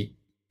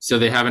so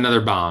they have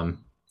another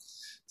bomb.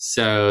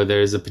 So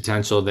there's a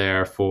potential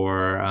there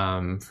for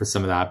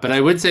some of that. But I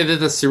would say that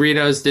the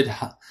Cerritos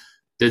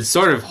did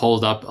sort of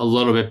hold up a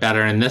little bit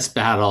better in this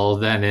battle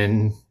than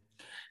in.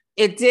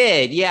 It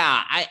did,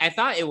 yeah. I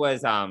thought it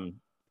was. I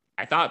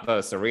thought the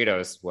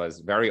Cerritos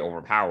was very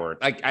overpowered.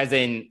 Like, as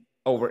in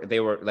they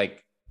were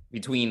like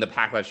between the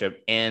Pakled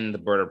ship and the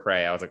bird of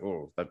prey. I was like,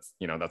 oh, that's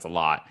a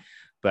lot.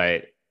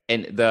 But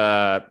and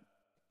the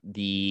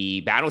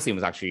battle scene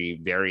was actually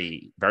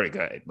very, very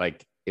good.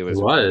 Like, it was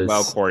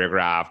well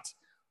choreographed.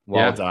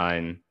 Well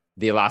done.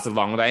 They lasted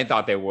longer than I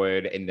thought they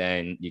would, and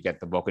then you get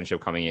the Vulcan ship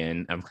coming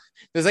in.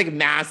 There's like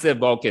massive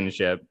Vulcan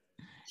ship,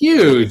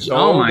 huge. So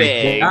oh my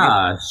big.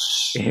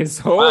 gosh, it's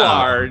so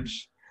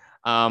large.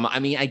 I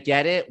mean, I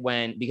get it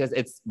because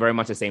it's very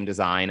much the same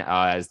design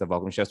as the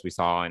Vulcan ships we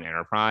saw in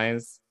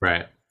Enterprise,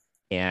 right?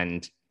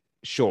 And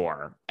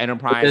sure,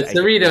 Enterprise. But the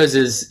Cerritos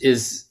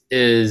is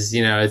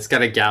it's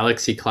got a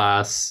Galaxy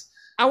class.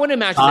 I would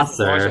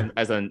imagine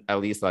as at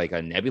least like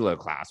a Nebula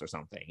class or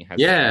something.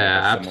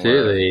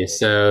 Absolutely.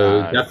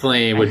 So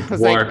definitely would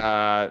dwarf.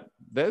 Like,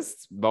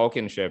 this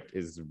Vulcan ship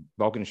is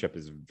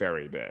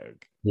very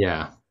big.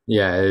 Yeah,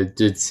 it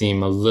did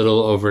seem a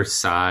little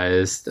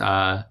oversized.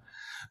 But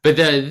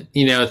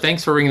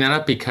thanks for bringing that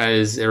up,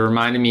 because it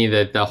reminded me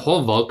that the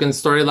whole Vulcan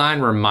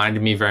storyline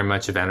reminded me very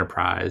much of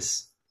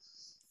Enterprise.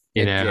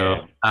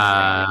 The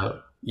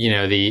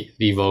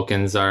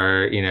Vulcans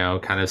are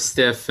kind of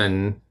stiff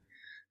and.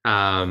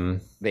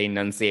 They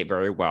enunciate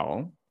very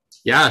well.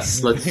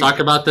 Yes, let's talk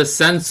about the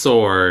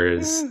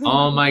sensors.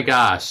 Oh my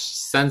gosh,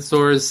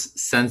 sensors.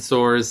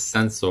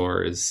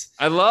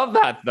 I love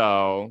that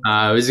though.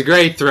 It was a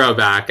great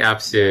throwback,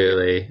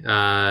 absolutely.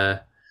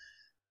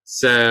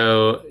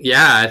 So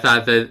yeah, I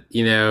thought that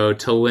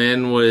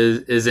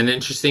T'Lyn is an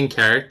interesting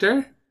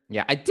character.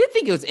 Yeah, I did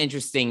think it was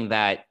interesting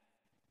that,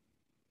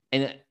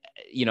 and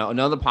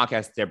another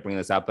podcast did bring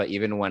this up, but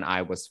even when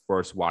I was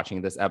first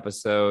watching this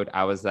episode,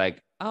 I was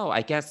like, oh,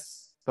 I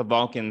guess the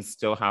Vulcans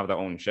still have their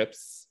own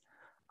ships.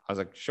 I was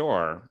like,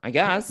 sure, I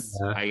guess.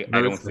 I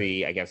don't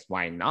see, I guess,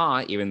 why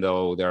not? Even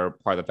though they're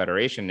part of the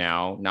Federation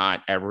now,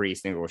 not every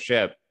single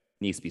ship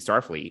needs to be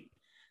Starfleet.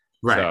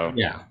 Right. So,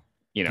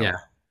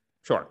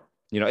 sure.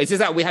 It's just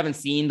that we haven't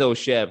seen those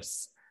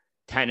ships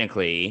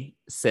technically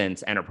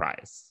since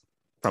Enterprise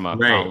from a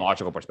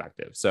chronological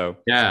perspective. So,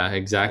 yeah,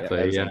 exactly.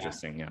 It's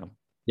interesting. Yeah.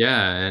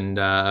 Yeah, and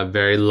a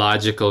very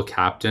logical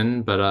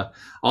captain, but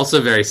also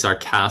very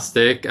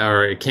sarcastic,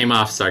 or it came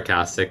off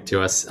sarcastic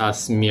to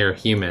us mere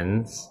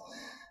humans.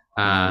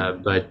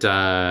 But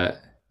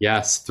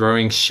yes,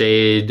 throwing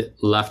shade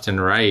left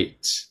and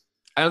right.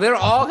 Oh, they're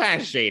all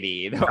kind of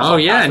shady. All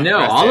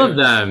of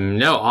them.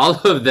 No, all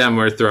of them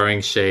were throwing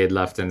shade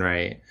left and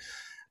right.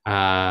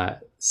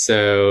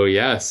 So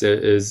yes,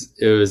 it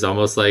was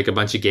almost like a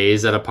bunch of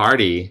gays at a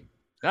party.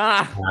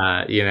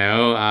 Throwing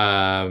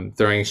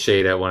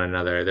shade at one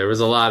another. There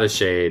was a lot of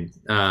shade.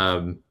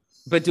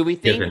 But do we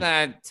think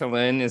that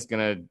T'Lyn is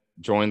going to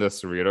join the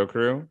Cerrito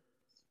crew?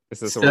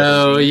 So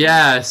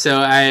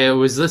I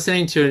was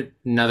listening to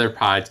another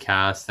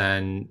podcast,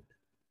 and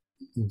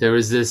there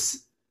was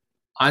this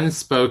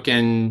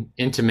unspoken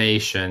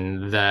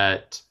intimation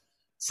that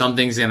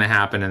something's going to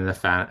happen in the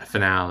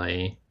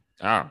finale.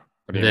 Oh.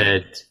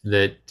 They're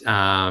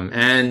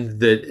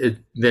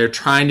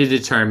trying to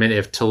determine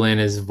if T'Lyn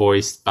is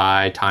voiced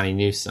by Tawny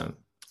Newsome.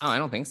 Oh, I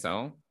don't think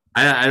so.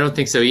 I don't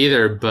think so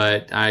either,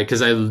 but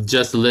because I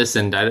just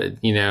listened,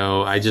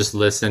 I just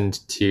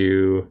listened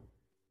to.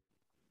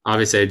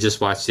 Obviously, I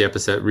just watched the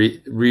episode,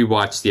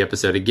 rewatched the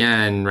episode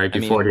again right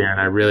before and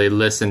I really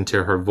listened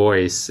to her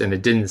voice, and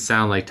it didn't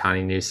sound like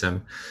Tawny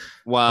Newsome.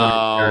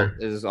 Well,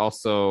 there's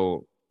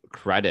also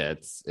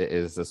credits. It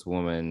is this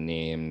woman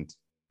named,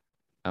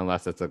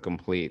 unless it's a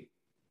complete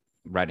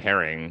red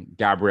herring,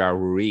 Gabrielle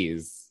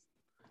Ruiz.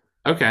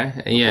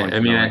 Okay. Yeah.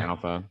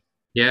 Alpha.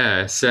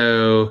 Yeah.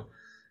 So,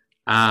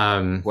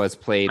 was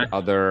played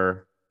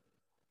other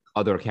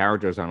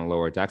characters on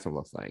Lower Decks, it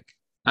looks like.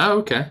 Oh,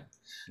 okay.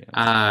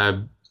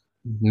 Yeah.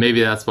 Maybe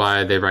that's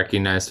why they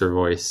recognized her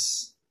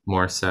voice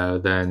more so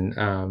than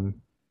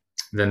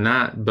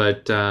that.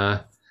 But,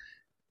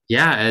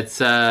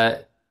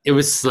 it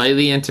was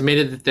slightly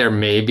intimated that there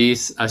may be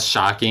a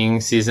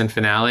shocking season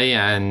finale,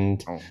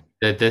 and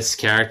that this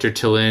character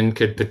T'Lyn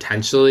could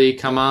potentially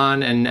come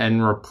on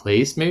and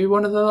replace maybe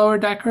one of the Lower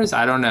Deckers.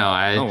 I don't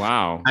know.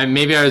 Wow.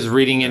 Maybe I was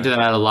reading into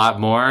that a lot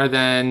more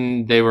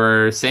than they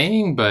were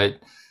saying, but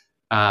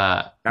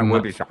that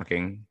would be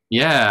shocking.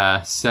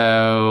 Yeah.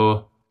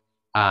 So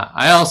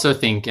I also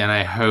think, and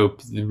I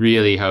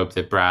really hope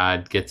that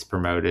Brad gets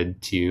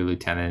promoted to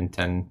lieutenant,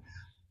 and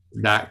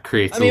that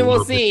creates.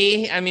 We'll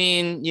see.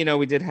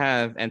 We did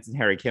have Ensign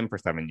Harry Kim for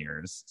 7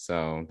 years,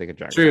 so they could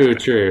drag. True.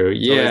 So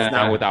yeah, it's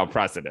not without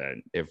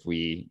precedent if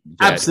we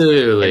get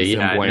absolutely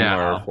Ensign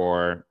Boimler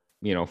for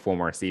 4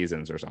 more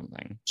seasons or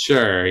something.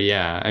 Sure,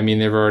 yeah. I mean,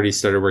 they've already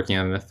started working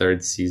on the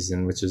 3rd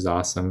season, which is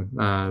awesome.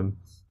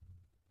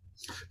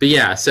 But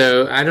yeah,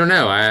 so I don't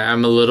know.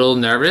 I'm a little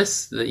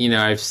nervous.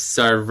 I've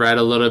sort of read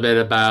a little bit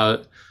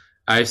about.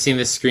 I've seen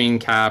the screen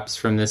caps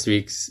from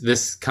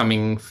this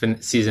coming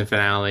season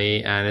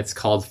finale, and it's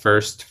called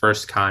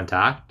First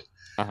Contact.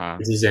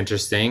 This is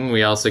interesting.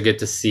 We also get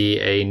to see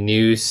a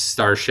new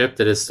starship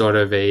that is sort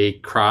of a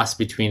cross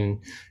between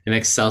an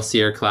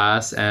Excelsior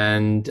class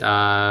and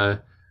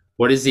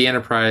what is the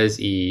Enterprise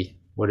E?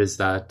 What is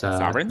that?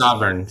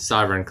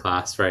 Sovereign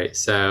class, right?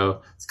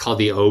 So it's called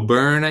the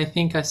Oberon, I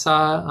think I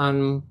saw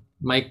on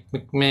Mike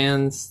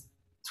McMahon's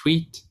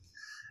tweet.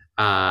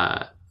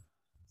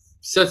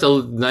 So it's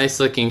a nice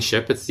looking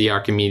ship. It's the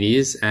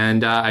Archimedes,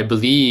 and I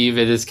believe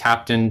it is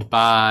captained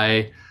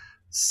by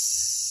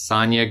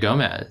Sonia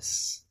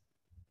Gomez.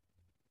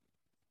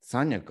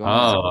 Sonia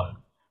Gomez. Oh,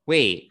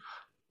 wait,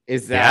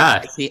 is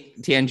that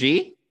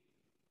TNG?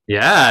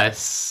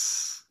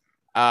 Yes.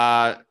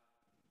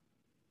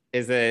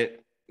 Is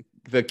it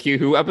the Q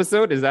Who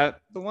episode? Is that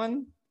the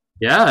one?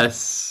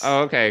 Yes.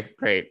 Oh, okay,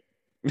 great.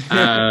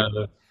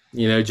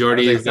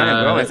 Jordy's.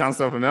 Sonia Gomez sounds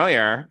so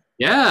familiar.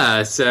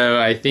 Yeah, so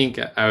I think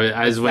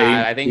I was waiting.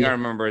 I think I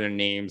remember the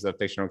names of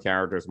fictional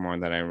characters more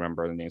than I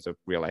remember the names of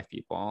real life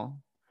people.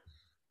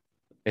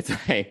 It's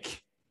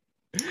like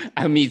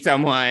I meet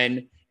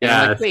someone and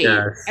I'm like, wait,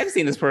 I've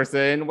seen this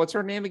person. What's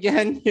her name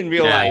again in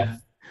real life?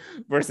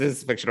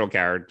 Versus fictional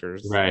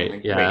characters. Right.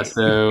 Like, yeah.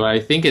 So I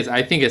think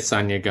it's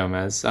Sonia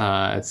Gomez.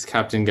 It's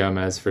Captain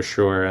Gomez for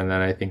sure. And then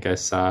I think I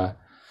saw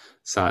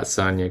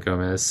Sonia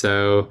Gomez.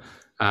 So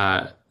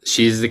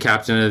she's the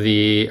captain of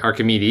the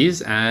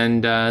Archimedes,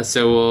 and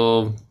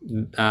so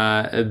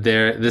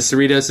the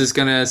Cerritos is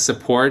going to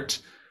support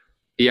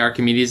the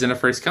Archimedes in a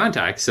First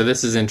Contact. So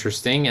this is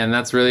interesting, and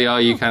that's really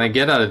all you kind of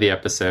get out of the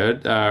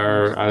episode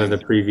or out of the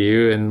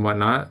preview and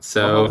whatnot.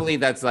 So hopefully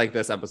that's like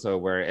this episode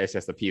where it's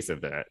just a piece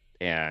of it,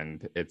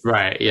 and it's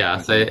right.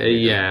 Yeah. So,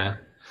 yeah.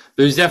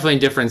 There's definitely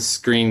different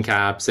screen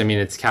caps. I mean,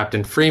 it's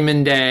Captain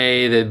Freeman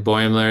Day that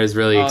Boimler is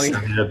really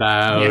excited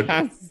about.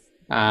 Yes.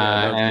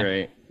 That's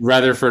great.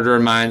 Rutherford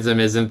reminds him,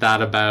 isn't that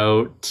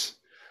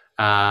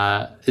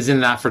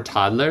for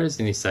toddlers?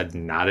 And he said,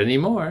 not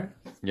anymore.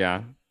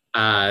 Yeah.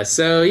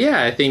 So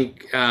yeah, I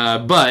think,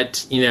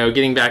 but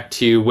getting back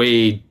to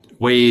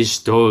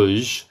Wage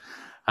Doge,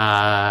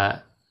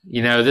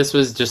 this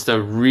was just a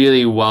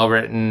really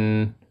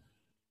well-written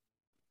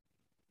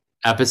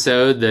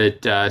episode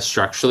that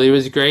structurally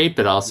was great,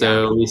 but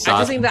also we saw. I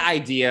just think the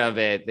idea of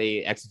it,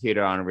 they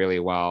executed on really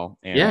well.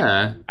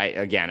 And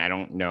I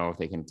don't know if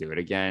they can do it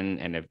again,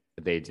 and if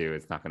they do,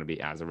 it's not going to be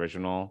as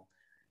original.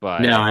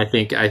 But no, I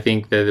think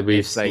that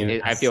we've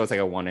seen. I feel it's like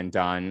a one and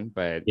done,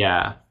 but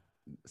yeah,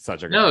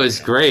 such a it's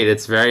great.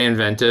 It's very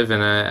inventive,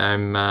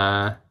 and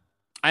I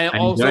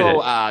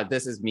also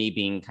this is me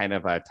being kind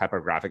of a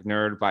typographic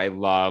nerd, but I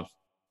love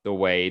the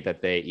way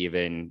that they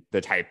even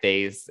the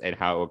typeface and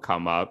how it would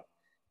come up,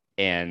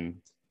 and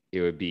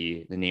it would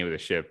be the name of the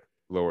ship,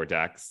 Lower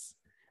Decks.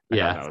 I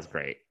thought that was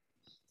great.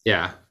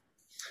 Yeah.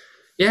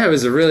 Yeah, it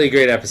was a really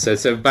great episode.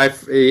 So I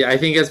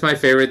think it's my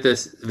favorite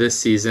this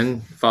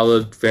season,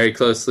 followed very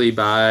closely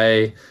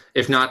by,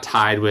 if not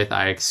tied with,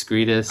 Ix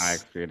Cretus.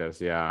 Ix Cretus,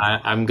 yeah.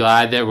 I'm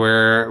glad that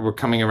we're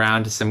coming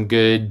around to some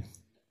better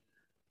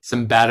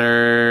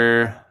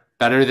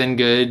than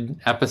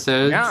good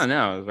episodes. Yeah,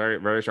 no, very,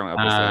 very strong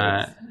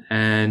episodes.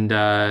 And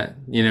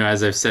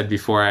as I've said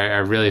before, I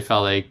really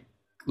felt like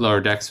Lower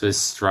Decks was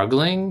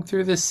struggling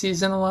through this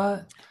season a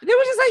lot.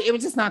 It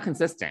was just not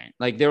consistent.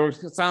 Like there were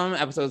some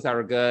episodes that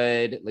were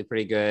good, like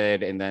pretty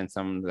good, and then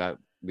some that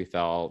we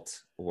felt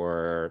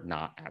were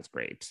not as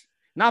great.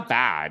 Not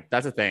bad.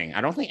 That's the thing. I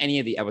don't think any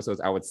of the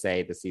episodes I would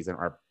say this season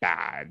are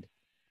bad,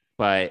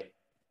 but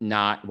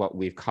not what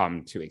we've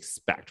come to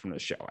expect from the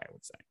show, I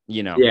would say.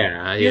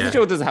 The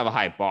show doesn't have a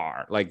high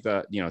bar. Like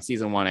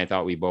season 1, I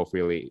thought we both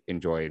really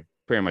enjoyed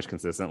pretty much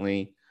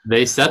consistently.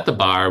 They set the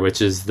bar,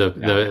 which is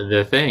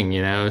the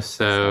thing,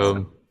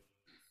 so.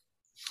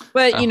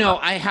 But,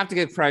 I have to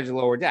give credit to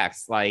Lower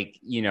Decks. Like,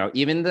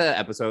 even the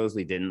episodes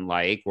we didn't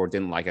like or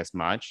didn't like as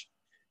much,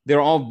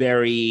 they're all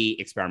very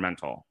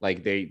experimental.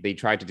 Like they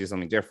tried to do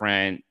something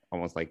different,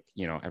 almost like,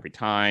 every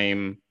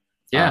time.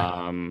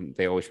 Yeah.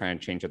 They always try and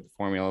change up the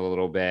formula a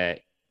little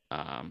bit.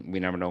 We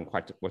never know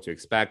quite what to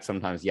expect.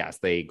 Sometimes, yes,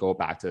 they go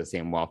back to the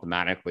same well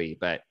thematically,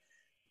 but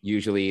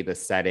usually the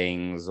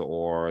settings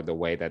or the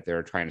way that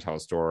they're trying to tell a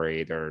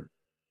story, they're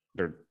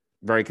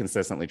very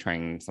consistently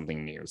trying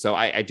something new. So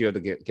I do have to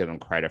give them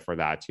credit for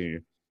that, too.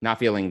 Not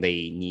feeling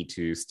they need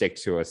to stick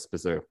to a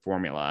specific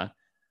formula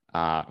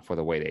for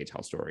the way they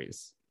tell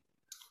stories.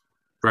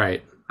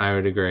 Right. I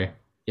would agree.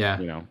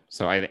 Yeah.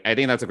 So I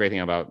think that's a great thing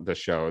about the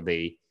show.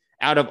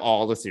 Out of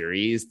all the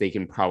series, they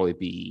can probably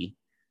be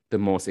the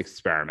most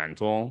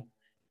experimental,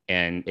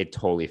 and it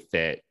totally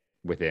fit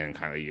within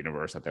kind of the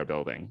universe that they're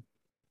building.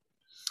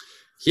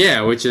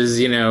 Yeah, which is,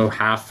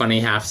 half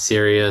funny, half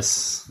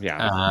serious.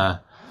 Yeah.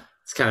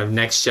 It's kind of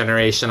Next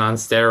Generation on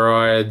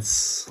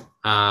steroids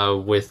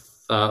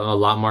with a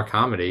lot more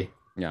comedy.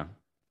 Yeah.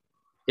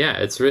 Yeah,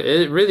 it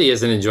really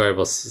is an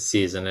enjoyable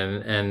season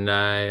and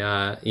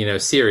I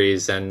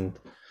series, and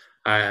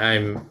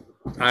I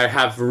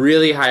have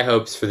really high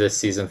hopes for this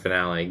season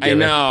finale. I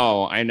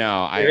know.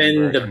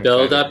 Given the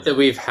build up that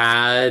we've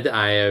had,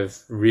 I have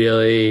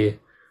really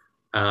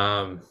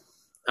I'm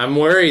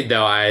worried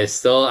though.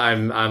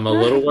 I'm a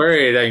little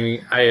worried.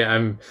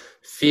 I'm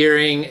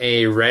fearing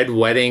a red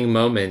wedding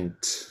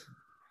moment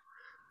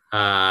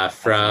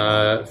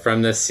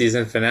from this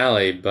season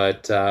finale,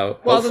 but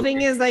well, the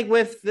thing is, like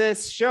with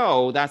this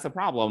show, that's the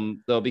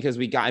problem though, because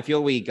I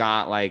feel we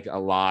got like a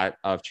lot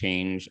of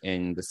change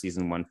in the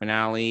season 1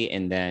 finale,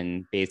 and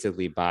then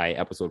basically by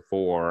episode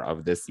 4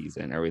 of this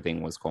season,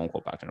 everything was quote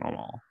unquote back to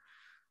normal.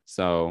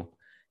 So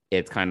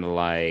it's kind of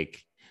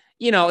like,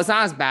 it's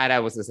not as bad.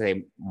 I was to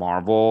say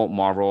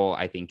Marvel,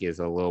 I think, is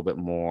a little bit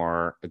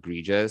more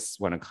egregious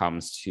when it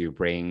comes to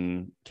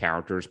bring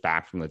characters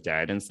back from the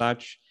dead and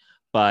such,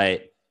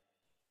 but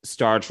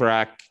Star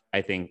Trek,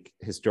 I think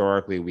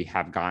historically we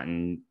have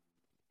gotten,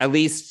 at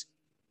least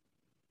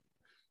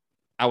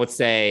I would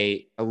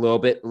say, a little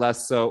bit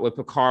less so. With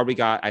Picard, we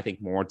got, I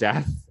think, more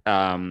death.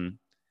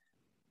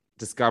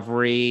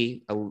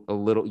 Discovery, a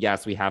little,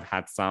 yes, we have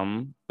had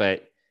some,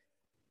 but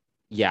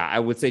yeah, I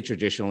would say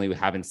traditionally we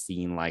haven't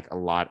seen like a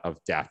lot of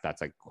death that's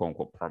like quote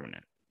unquote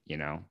permanent,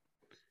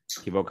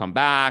 People come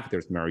back,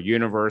 there's mirror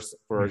universe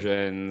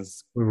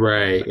versions.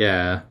 Right,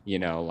 yeah.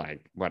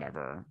 Like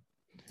whatever.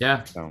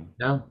 Yeah. So,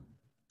 no,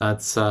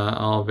 that's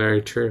all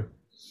very true.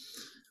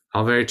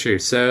 All very true.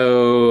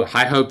 So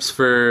high hopes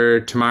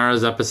for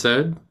tomorrow's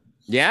episode.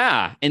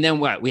 Yeah. And then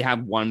what? We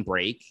have one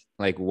break,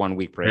 like 1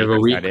 week break. We have a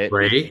week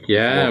break.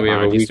 Yeah. We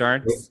have a week.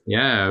 Starts.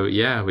 Yeah.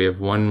 Yeah. We have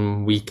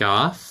 1 week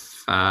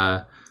off.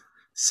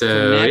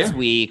 So next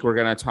week we're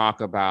going to talk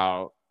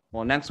about,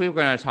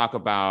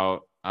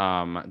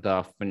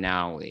 the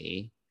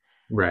finale.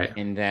 Right.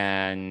 And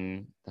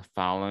then the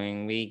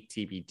following week,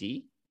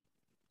 TBD,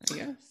 I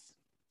guess.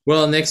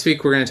 Well, next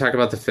week we're going to talk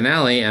about the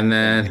finale, and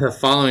then the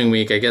following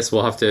week, I guess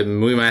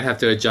we might have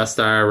to adjust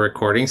our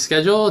recording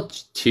schedule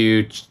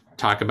to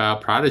talk about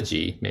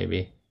Prodigy,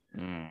 maybe.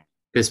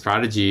 Because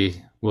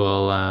Prodigy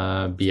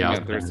will be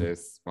out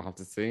Thursdays. We'll have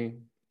to see.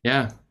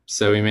 Yeah,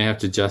 so we may have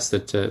to adjust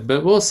it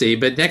but we'll see.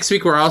 But next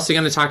week we're also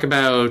going to talk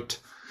about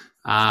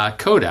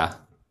Coda,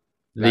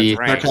 the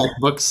Star Trek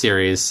book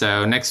series.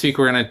 So next week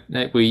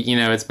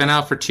it's been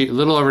out for a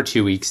little over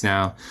 2 weeks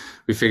now.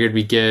 We figured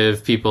we'd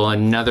give people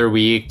another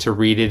week to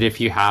read it if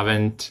you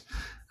haven't.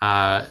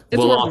 It's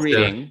worth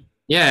reading.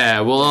 Yeah,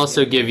 we'll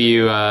also give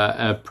you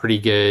a pretty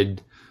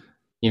good,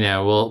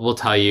 we'll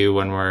tell you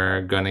when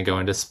we're going to go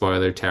into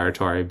spoiler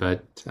territory.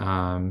 But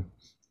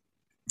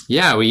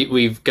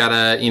we've got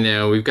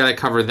to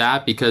cover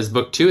that because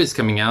book 2 is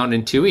coming out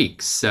in 2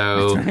 weeks.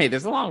 So that's right.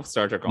 There's a lot of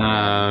Star Trek going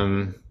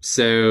on.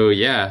 So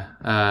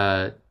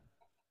yeah.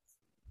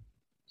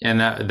 And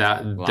that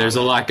there's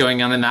a lot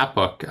going on in that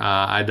book.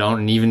 I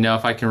don't even know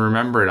if I can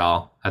remember it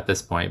all at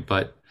this point,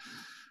 but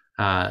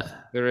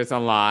there is a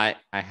lot.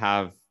 I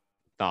have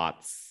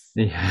thoughts.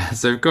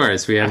 Yes, of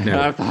course we have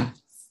no thoughts.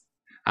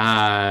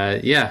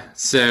 Yeah.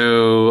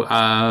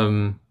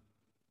 So,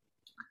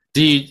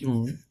 do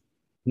you,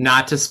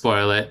 not to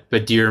spoil it,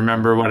 but do you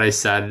remember what I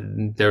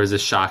said? There was a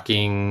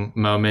shocking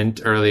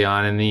moment early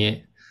on in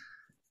the.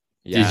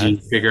 Yes. Did you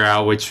figure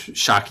out which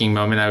shocking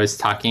moment I was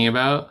talking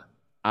about?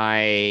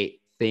 I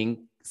think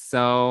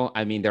so.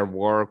 I mean, there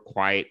were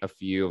quite a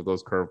few of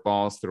those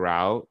curveballs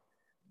throughout,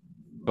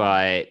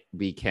 but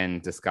we can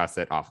discuss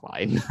it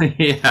offline.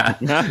 Yeah,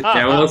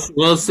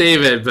 we'll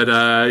save it. But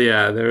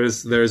there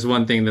was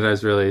one thing that I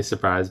was really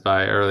surprised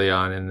by early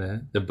on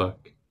in the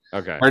book.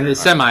 Okay, or the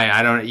semi.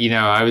 I don't.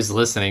 I was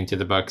listening to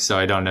the book, so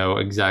I don't know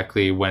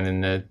exactly when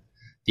in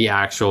the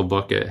actual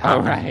book it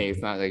happened. Oh, right.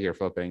 It's not like you're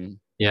flipping.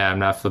 Yeah, I'm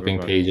not flipping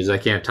pages. I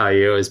can't tell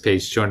you it was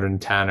page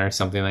 210 or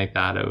something like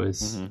that. It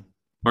was. Mm-hmm.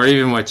 Or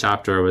even what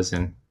chapter it was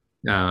in,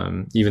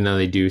 even though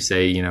they do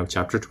say,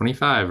 chapter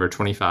 25 or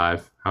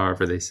 25,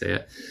 however they say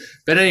it.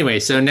 But anyway,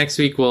 so next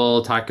week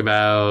we'll talk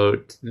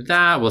about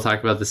that. We'll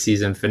talk about the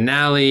season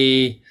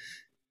finale,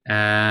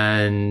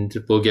 and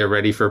we'll get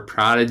ready for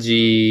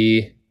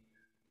Prodigy.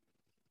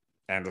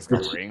 And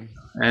Discovery.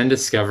 Wait,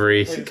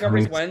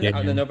 Discovery's when?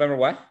 On the November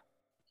what?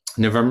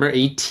 November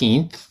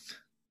 18th.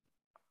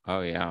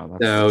 Oh, yeah.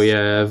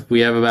 So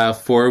we have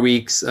about 4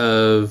 weeks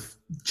of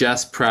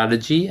just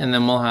Prodigy, and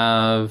then we'll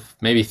have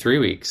maybe 3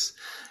 weeks,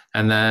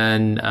 and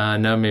then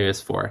maybe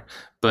it's 4,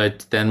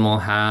 but then we'll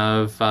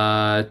have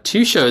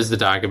 2 shows to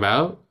talk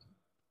about.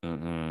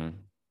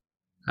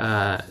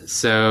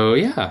 So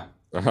yeah,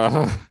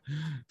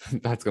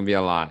 that's gonna be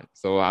a lot.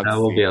 So that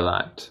will be a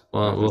lot.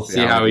 Well, we'll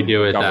see how we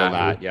do with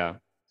that. Yeah.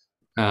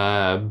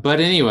 But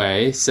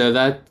anyway, so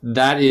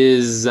that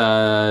is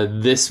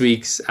this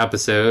week's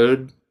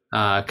episode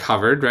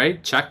covered,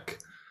 right? Check.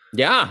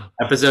 Yeah.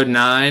 Episode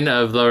 9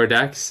 of Lower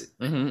Decks.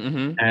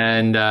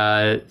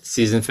 And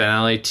season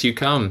finale to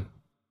come.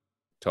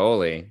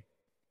 Totally.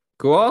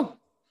 Cool.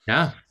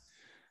 Yeah.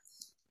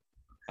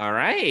 All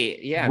right.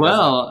 Yeah.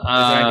 Well, is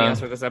there anything else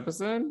for this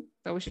episode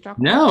that we should talk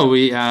about? No,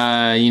 we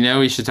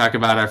should talk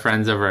about our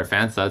friends over at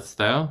Fansets,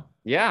 though.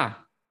 Yeah.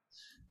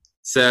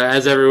 So,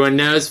 as everyone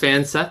knows,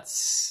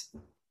 Fansets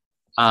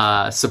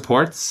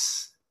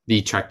supports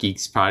the Trek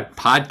Geeks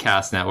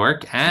podcast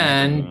network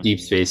and Deep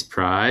Space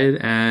Pride,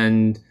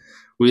 and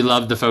we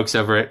love the folks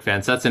over at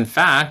Fansets. In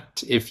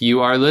fact, if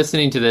you are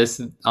listening to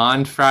this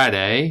on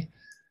Friday,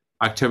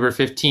 October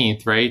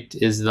 15th, right,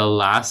 is the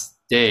last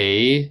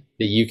day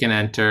that you can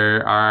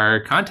enter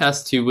our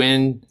contest to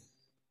win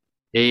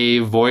a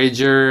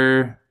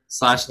Voyager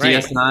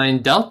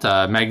 /DS9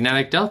 Delta,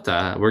 Magnetic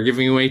Delta. We're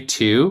giving away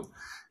 2.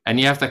 And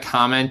you have to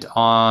comment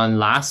on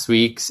last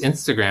week's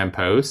Instagram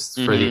post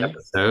for the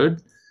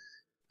episode.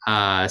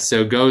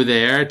 So go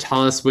there,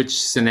 tell us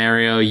which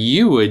scenario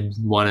you would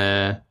want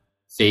to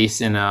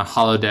face in a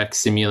holodeck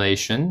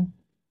simulation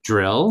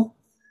drill.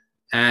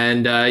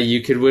 And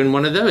you could win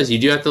one of those. You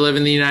do have to live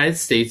in the United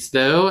States,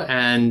 though,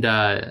 and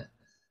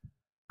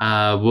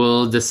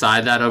we'll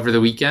decide that over the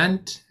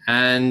weekend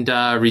and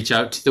reach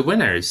out to the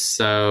winners.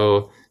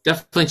 So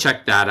definitely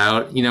check that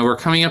out. You know, we're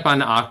coming up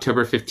on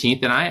October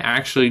 15th, and I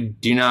actually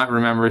do not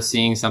remember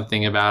seeing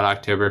something about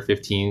October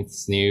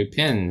 15th's new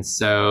pins.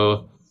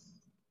 So,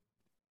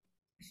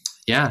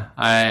 yeah,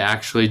 I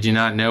actually do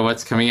not know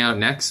what's coming out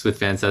next with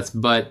Fansets.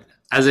 But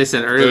as I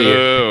said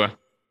earlier,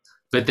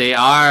 but they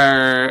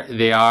have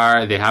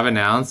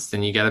announced,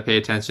 and you got to pay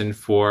attention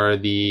for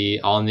the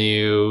all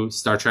new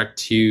Star Trek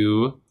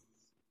II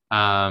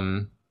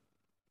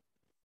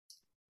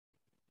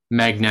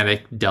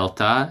Magnetic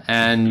Delta.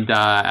 And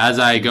as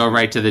I go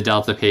right to the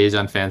Delta page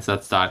on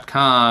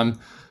fansets.com,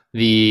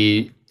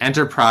 the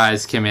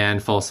Enterprise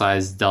Command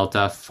full-size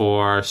Delta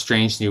for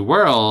Strange New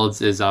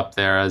Worlds is up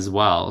there as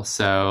well.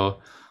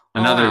 So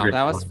another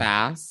that was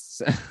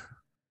fast.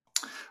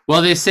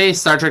 Well, they say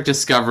Star Trek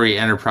Discovery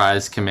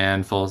Enterprise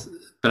Command full,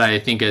 but I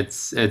think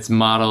it's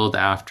modeled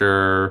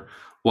after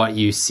what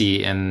you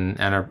see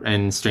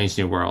in Strange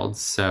New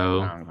Worlds.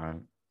 So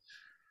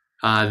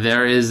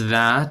there is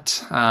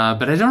that,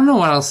 but I don't know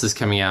what else is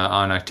coming out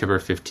on October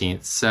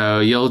 15th. So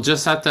you'll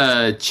just have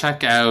to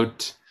check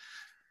out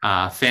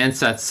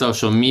Fanset's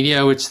social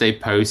media, which they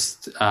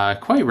post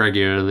quite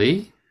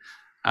regularly.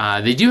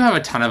 They do have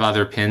a ton of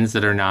other pins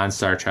that are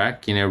non-Star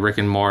Trek. You know, Rick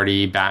and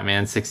Morty,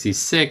 Batman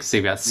 66.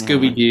 They've got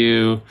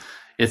Scooby-Doo.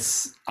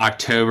 It's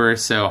October,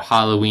 so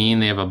Halloween.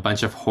 They have a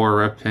bunch of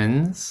horror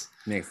pins.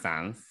 Makes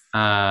sense.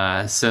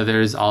 So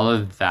there's all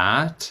of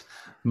that.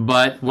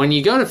 But when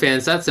you go to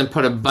Fansets and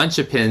put a bunch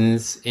of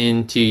pins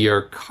into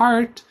your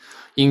cart,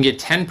 you can get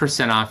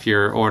 10% off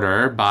your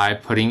order by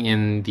putting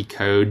in the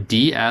code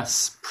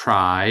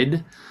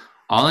DSPRIDE,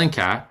 all in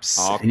caps.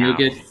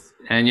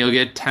 And you'll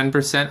get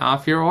 10%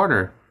 off your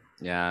order.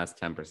 Yeah, it's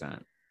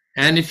 10%.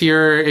 And if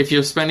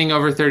you're spending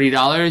over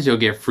 $30, you'll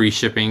get free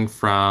shipping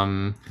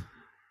from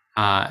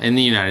in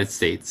the United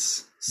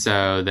States.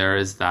 So there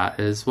is that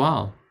as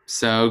well.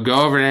 So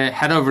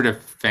head over to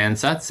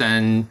Fansets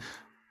and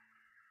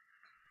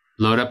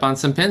load up on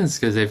some pins,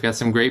 because they've got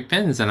some great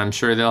pins, and I'm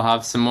sure they'll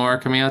have some more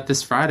coming out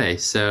this Friday.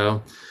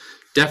 So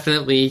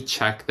definitely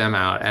check them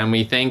out. And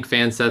we thank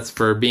Fansets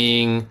for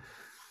being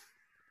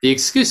the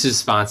exclusive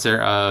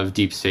sponsor of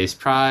Deep Space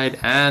Pride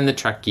and the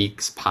Trek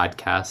Geeks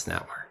podcast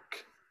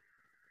network.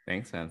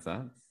 Thanks,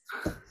 Fansets.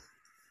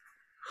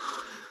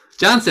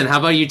 Johnson, how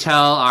about you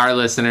tell our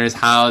listeners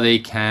how they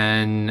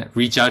can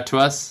reach out to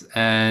us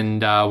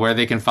and where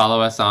they can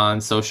follow us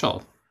on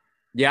social?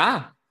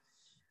 Yeah.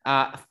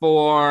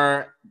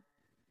 For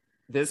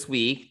this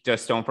week,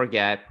 just don't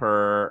forget,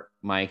 per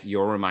Mike,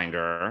 your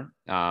reminder,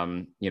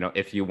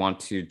 if you want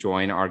to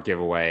join our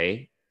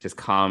giveaway, just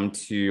come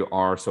to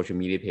our social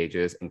media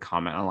pages and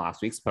comment on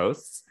last week's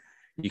posts.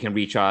 You can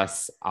reach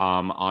us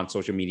on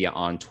social media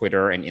on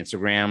Twitter and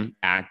Instagram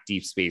at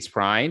Deep Space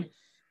Pride.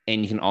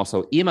 And you can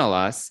also email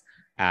us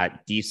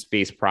at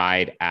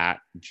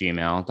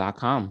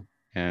deepspacepride@gmail.com.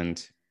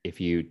 And if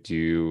you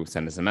do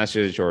send us a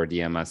message or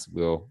DM us,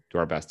 we'll do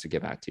our best to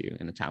get back to you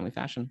in a timely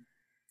fashion.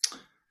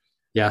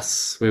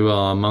 Yes, we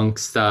will,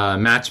 amongst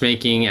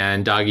matchmaking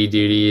and doggy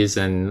duties,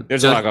 and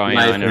there's a lot going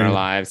on in our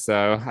lives,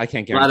 so I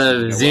can't get a lot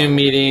of Zoom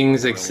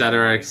meetings,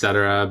 etc.,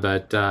 etc.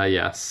 But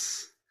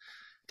yes,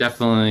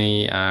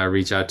 definitely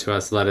reach out to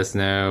us. Let us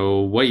know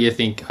what you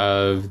think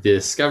of the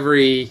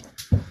Discovery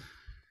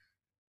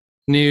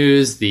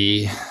news,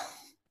 the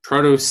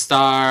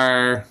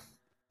Protostar,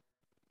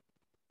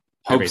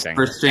 hopes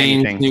for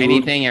Strange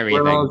anything.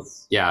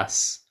 Worlds.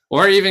 Yes,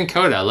 or even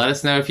Coda. Let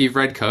us know if you've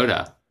read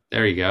Coda.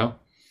 There you go.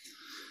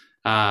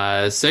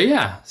 Or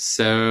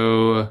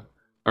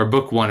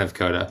book 1 of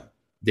Coda.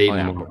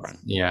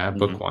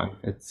 Book 1.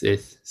 It's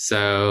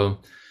so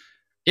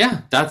yeah,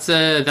 that's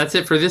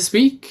it for this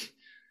week.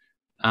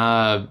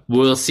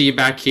 We'll see you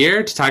back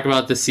here to talk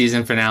about the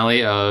season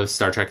finale of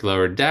Star Trek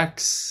Lower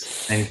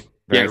Decks, and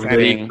get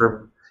ready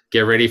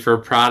for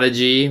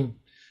Prodigy.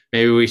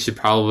 Maybe we should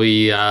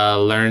probably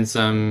learn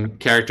some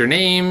character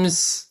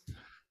names.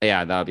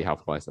 Yeah, that would be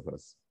helpful, I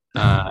suppose.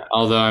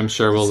 Although I'm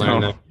sure we'll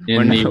learn them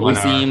we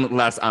seem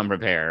less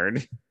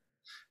unprepared.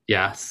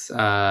 Yes.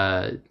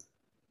 I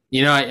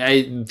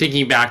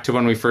thinking back to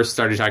when we first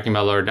started talking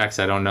about Lower Decks,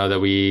 I don't know that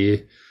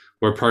we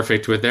were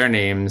perfect with their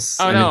names.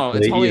 Oh no,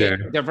 it's totally,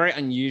 they're very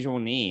unusual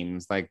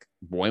names, like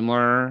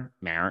Boimler,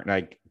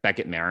 like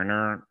Beckett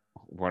Mariner.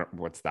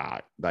 What's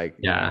that? Like,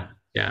 yeah.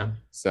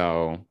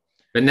 So,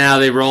 but now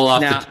they roll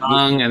off the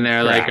tongue, and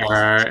they're like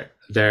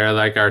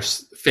our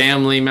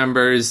family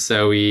members.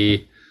 So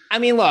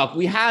look,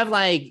 we have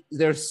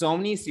there's so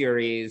many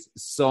series,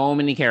 so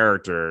many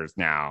characters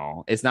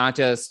now. It's not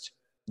just,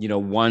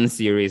 one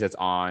series that's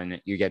on,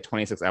 you get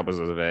 26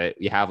 episodes of it.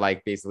 You have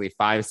basically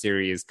 5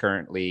 series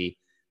currently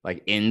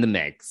in the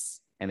mix,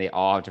 and they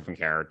all have different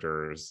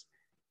characters.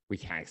 We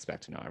can't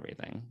expect to know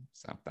everything.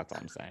 So that's all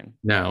I'm saying.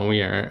 No,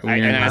 we are.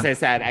 As I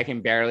said, I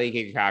can barely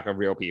keep track of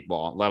real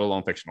people, let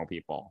alone fictional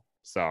people.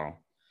 So,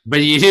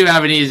 but you do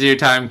have an easier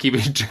time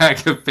keeping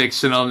track of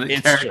fictional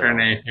character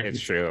names. It's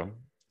true.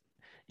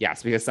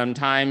 Yes, because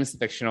sometimes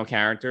fictional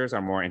characters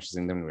are more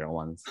interesting than real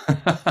ones.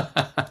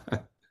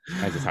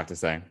 I just have to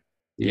say.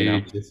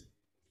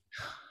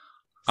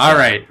 All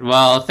right.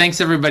 Well, thanks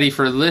everybody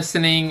for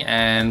listening,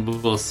 and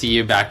we'll see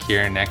you back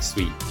here next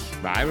week.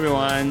 Bye,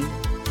 everyone.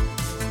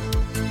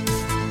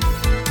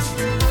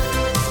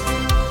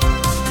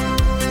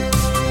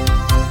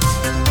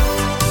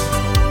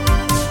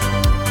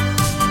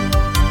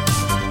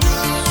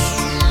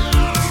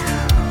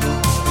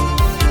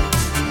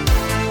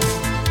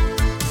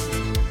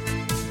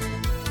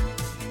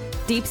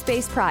 Deep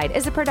Space Pride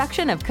is a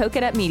production of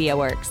Coconut Media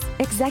Works.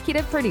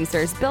 Executive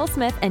producers Bill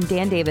Smith and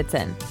Dan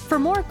Davidson. For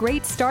more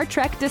great Star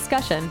Trek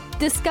discussion,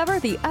 discover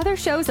the other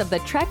shows of the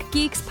Trek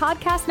Geeks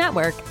Podcast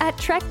Network at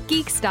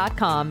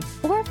trekgeeks.com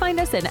or find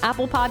us in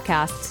Apple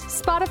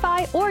Podcasts,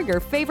 Spotify, or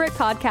your favorite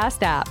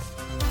podcast app.